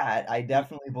believe that. I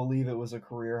definitely believe it was a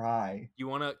career high.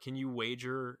 Can you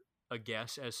wager a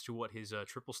guess as to what his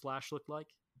triple slash looked like?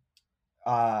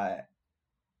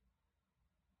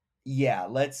 Yeah,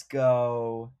 let's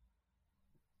go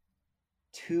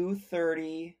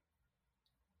 230,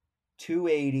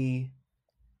 280,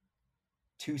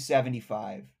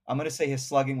 275. I'm going to say his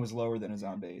slugging was lower than his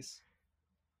on base.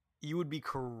 You would be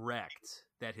correct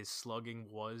that his slugging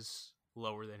was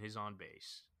lower than his on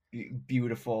base.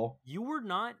 Beautiful. You were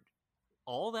not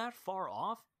all that far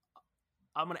off.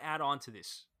 I'm going to add on to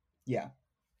this. Yeah.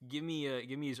 Give me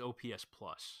his OPS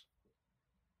plus.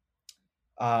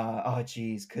 Oh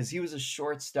geez, because he was a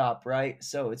shortstop, right?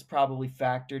 So it's probably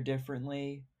factored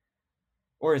differently.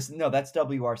 Or that's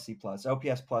WRC plus.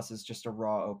 OPS plus is just a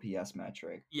raw OPS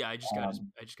metric. Yeah, I just got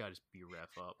his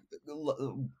BREF up.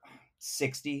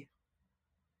 60.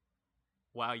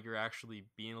 Wow, you're actually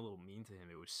being a little mean to him.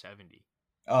 It was 70.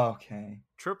 Okay.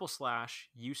 Triple slash,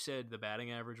 you said the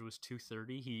batting average was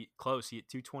 230. He hit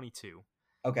 222.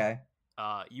 Okay.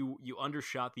 You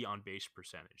undershot the on base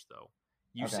percentage though.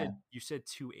 You said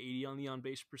 280 on the on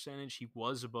base percentage. He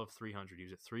was above 300. He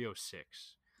was at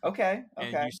 306. Okay.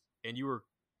 And you were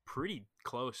pretty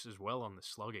close as well on the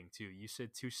slugging too. You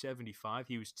said 275.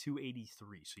 He was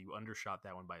 283. So you undershot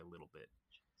that one by a little bit.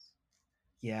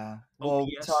 Yeah. Well,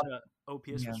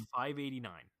 OPS was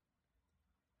 589.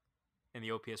 And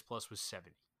the OPS plus was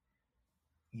 70.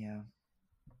 Yeah.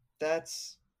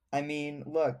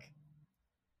 Look,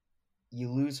 you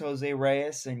lose Jose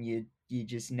Reyes and you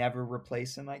just never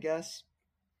replace him, I guess.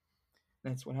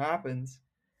 That's what happens.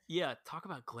 Yeah, talk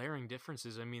about glaring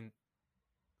differences. I mean,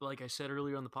 like I said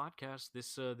earlier on the podcast,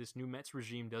 this new Mets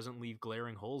regime doesn't leave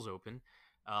glaring holes open.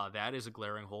 That is a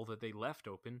glaring hole that they left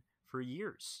open for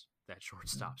years, that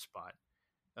shortstop spot.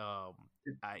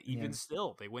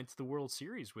 Still, they went to the World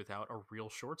Series without a real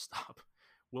shortstop.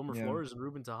 Wilmer Flores and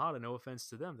Ruben Tejada, no offense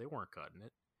to them, they weren't cutting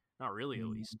it. Not really, at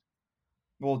least.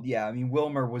 Well, yeah, I mean,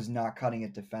 Wilmer was not cutting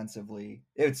it defensively.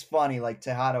 It's funny,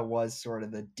 Tejada was sort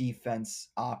of the defense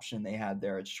option they had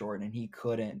there at short, and he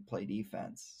couldn't play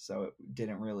defense, so it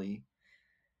didn't really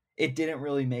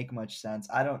make much sense.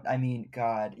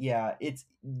 It's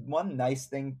one nice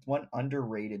thing, one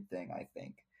underrated thing, I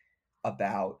think,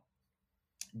 about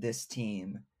this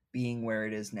team being where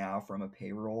it is now from a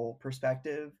payroll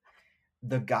perspective.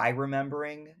 the guy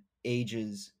remembering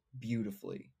ages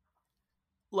beautifully.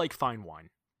 Like fine wine.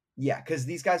 Yeah, because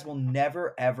these guys will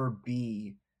never ever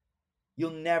be.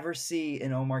 You'll never see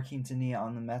an Omar Quintanilla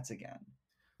on the Mets again.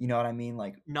 You know what I mean?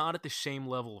 Like, Not at the same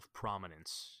level of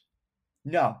prominence,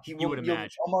 no, he you will. would You'll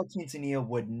imagine. Omar Quintanilla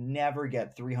would never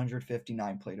get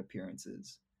 359 plate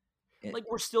appearances. Like,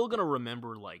 we're still going to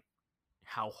remember, like,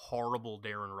 how horrible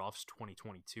Darren Ruff's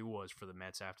 2022 was for the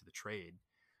Mets after the trade.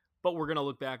 But we're going to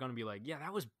look back on and be like, yeah,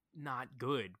 that was not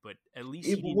good, but at least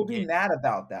he We'll didn't be get. mad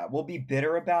about that. We'll be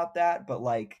bitter about that. But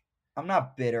like, I'm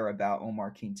not bitter about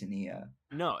Omar Quintanilla.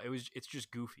 No, it's just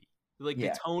goofy. Like, the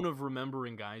Yeah, tone of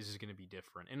remembering guys is going to be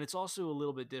different. And it's also a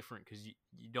little bit different because you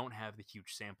don't have the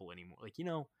huge sample anymore. Like,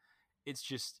 it's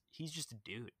just, he's just a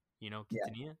dude. yeah,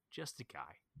 Quintanilla, just a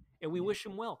guy. And we yeah. wish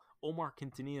him well. Omar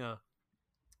Quintanilla,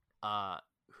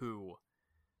 who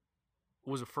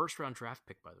was a first round draft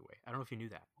pick, by the way. I don't know if you knew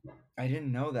that. I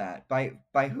didn't know that.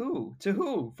 By who? To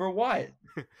who? For what?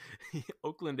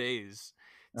 Oakland A's,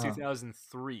 Oh,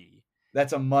 2003.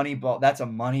 that's a money ball. That's a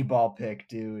money ball pick,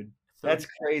 dude. That's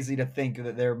 30. crazy to think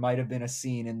that there might have been a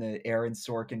scene in the Aaron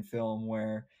Sorkin film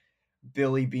where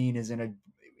Billy Bean is in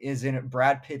a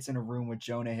Brad Pitt's in a room with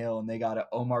Jonah Hill and they got a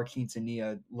Omar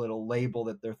Quintanilla little label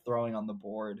that they're throwing on the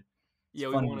board. It's Yeah,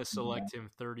 we funny want to to think about. select him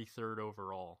 33rd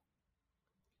overall.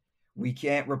 We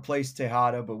can't replace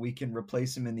Tejada, but we can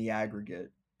replace him in the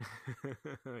aggregate.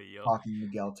 Yup. Talking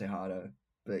Miguel Tejada,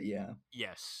 but yeah,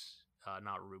 Yes,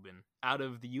 not Ruben. Out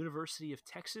of the University of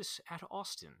Texas at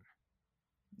Austin.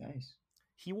 nice.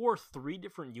 He wore 3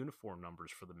 different uniform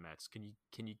numbers for the Mets.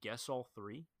 Can you guess all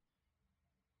 3?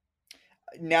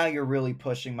 Now you're really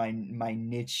pushing my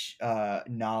niche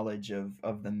knowledge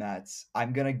of the Mets.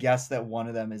 I'm gonna guess that one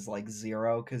of them is like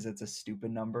 0 because it's a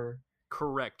stupid number.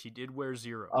 Correct. He did wear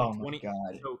 0. Oh my 20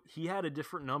 god. So he had a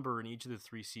different number in each of the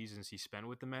 3 seasons he spent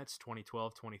with the Mets,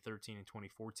 2012, 2013, and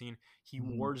 2014. He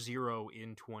Mhm. wore 0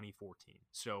 in 2014.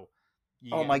 So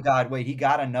Oh you my god. Wait, he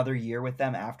got another year with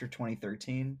them after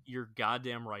 2013. you're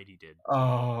goddamn right he did.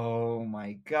 Oh my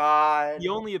He god.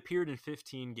 only appeared in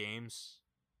 15 games,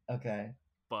 Okay,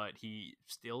 but he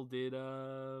still did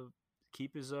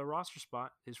keep his roster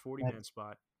spot, his 40-man that's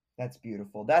spot. that's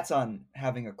beautiful. That's on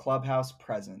having a clubhouse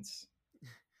presence.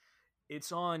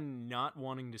 It's on not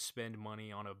wanting to spend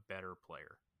money on a better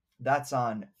player. That's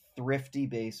on thrifty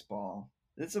baseball.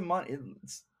 It's a money.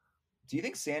 Do you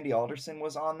think Sandy Alderson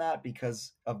was on that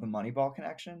because of the Moneyball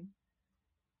connection?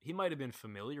 He might have been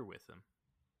familiar with him.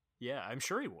 Yeah, I'm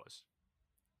sure he was.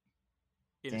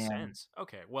 In a Damn. sense.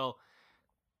 Okay, well,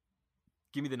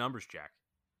 give me the numbers, Jack.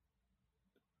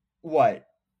 What?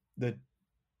 The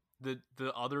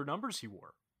The other numbers he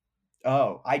wore.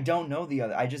 Oh, I don't know the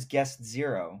other. I just guessed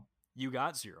 0. You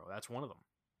got 0. That's one of them.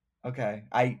 Okay.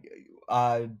 I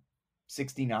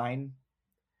 69,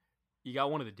 You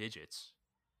got one of the digits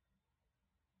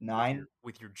with your 9.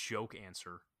 with your joke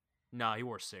answer. Nah, he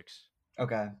wore 6.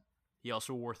 Okay. He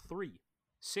also wore 3.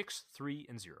 6, 3,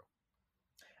 and 0.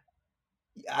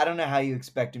 I don't know how you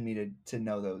expected me to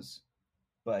know those,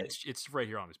 but It's right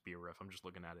here on his beer ref. I'm just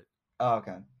looking at it. oh,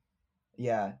 okay.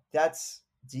 Yeah, that's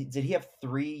did he have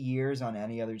 3 years on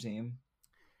any other team?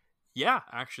 Yeah,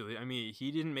 actually. I mean,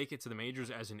 he didn't make it to the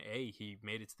majors as an A. He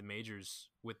made it to the majors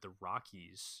with the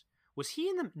Rockies. Was he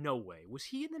in the No way. Was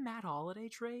he in the Matt Holliday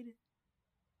trade?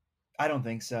 I don't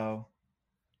think so.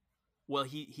 Well,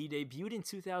 he debuted in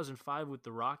 2005 with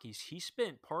the Rockies. He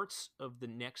spent parts of the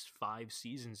next 5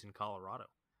 seasons in Colorado.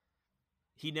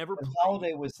 He never And played.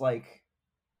 Holiday was like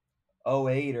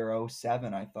 08 or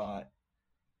 07, I thought.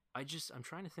 I'm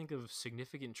trying to think of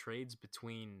significant trades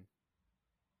between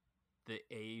the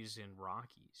A's and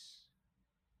Rockies.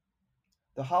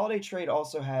 The Holiday trade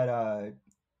also had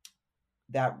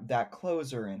that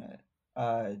closer in it.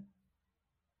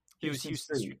 It was Houston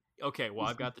Houston Street. Street. Okay, well,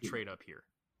 I've Houston got the Street. trade up here.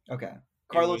 Okay. It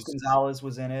Carlos was Gonzalez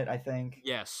was in it, I think.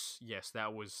 yes,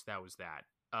 that was that.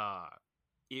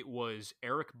 It was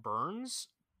Eric Burns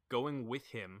going with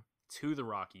him to the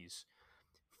Rockies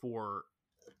for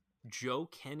Joe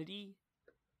Kennedy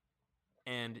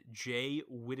and Jay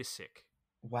Wittisick.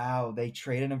 Wow, they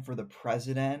traded him for the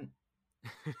president?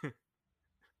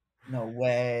 No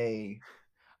way.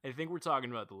 I think we're talking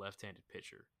about the left-handed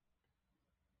pitcher.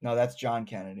 No, that's John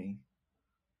Kennedy.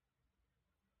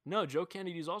 No, Joe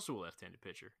Kennedy is also a left-handed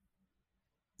pitcher.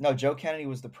 No, Joe Kennedy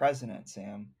was the president,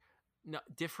 Sam. No,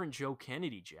 different Joe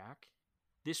Kennedy, Jack.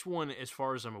 This one, as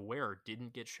far as I'm aware,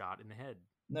 didn't get shot in the head.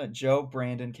 No, Joe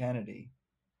Brandon Kennedy.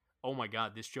 Oh my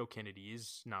God, this Joe Kennedy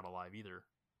is not alive either.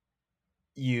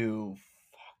 You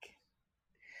fuck.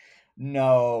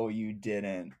 No, you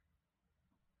didn't.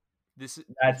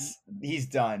 He's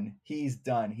done. He's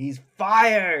done. He's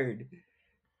fired.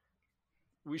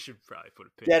 We should probably put a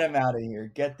pin. Get him out of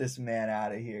here. Get this man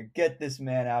out of here. Get this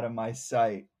man out of my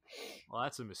sight. Well,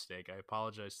 that's a mistake. I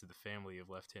apologize to the family of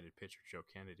left-handed pitcher Joe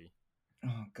Kennedy.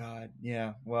 Oh God,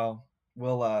 yeah. Well,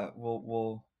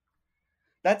 we'll.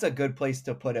 That's a good place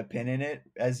to put a pin in it,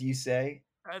 as you say.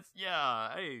 Yeah,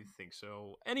 I think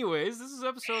so. Anyways, this is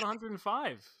episode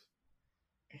 105.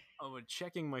 Oh,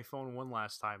 checking my phone one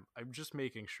last time. I'm just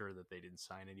making sure that they didn't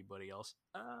sign anybody else.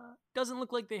 Doesn't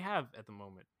look like they have at the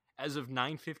moment. As of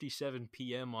 9:57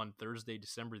 p.m. on Thursday,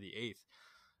 December the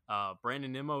 8th.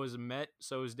 Brandon Nimmo is a Met,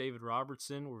 so is David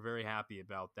Robertson. We're very happy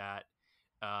about that.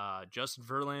 Justin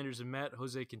Verlander's a Met.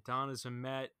 Jose Quintana's a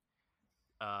Met.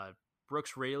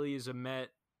 Brooks Raley is a Met.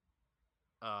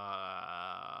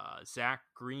 Zach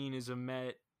Green is a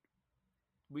Met.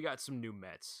 We got some new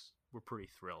Mets. We're pretty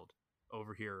thrilled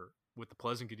over here with the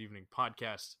Pleasant Good Evening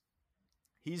podcast.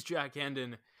 He's Jack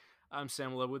Hendon. I'm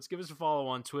Sam Lebowitz. Give us a follow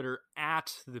on Twitter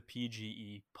at the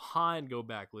PGE Pod. Go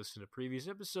back, listen to previous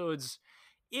episodes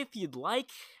if you'd like,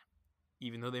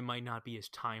 even though they might not be as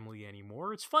timely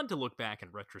anymore. It's fun to look back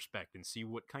in retrospect and see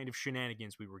what kind of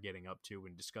shenanigans we were getting up to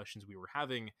and discussions we were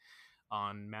having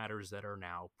on matters that are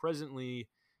now presently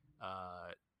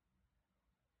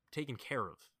taken care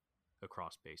of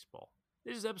across baseball.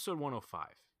 This is episode 105.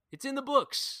 It's in the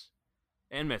books.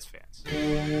 And Mets fans,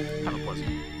 have a pleasant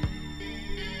day.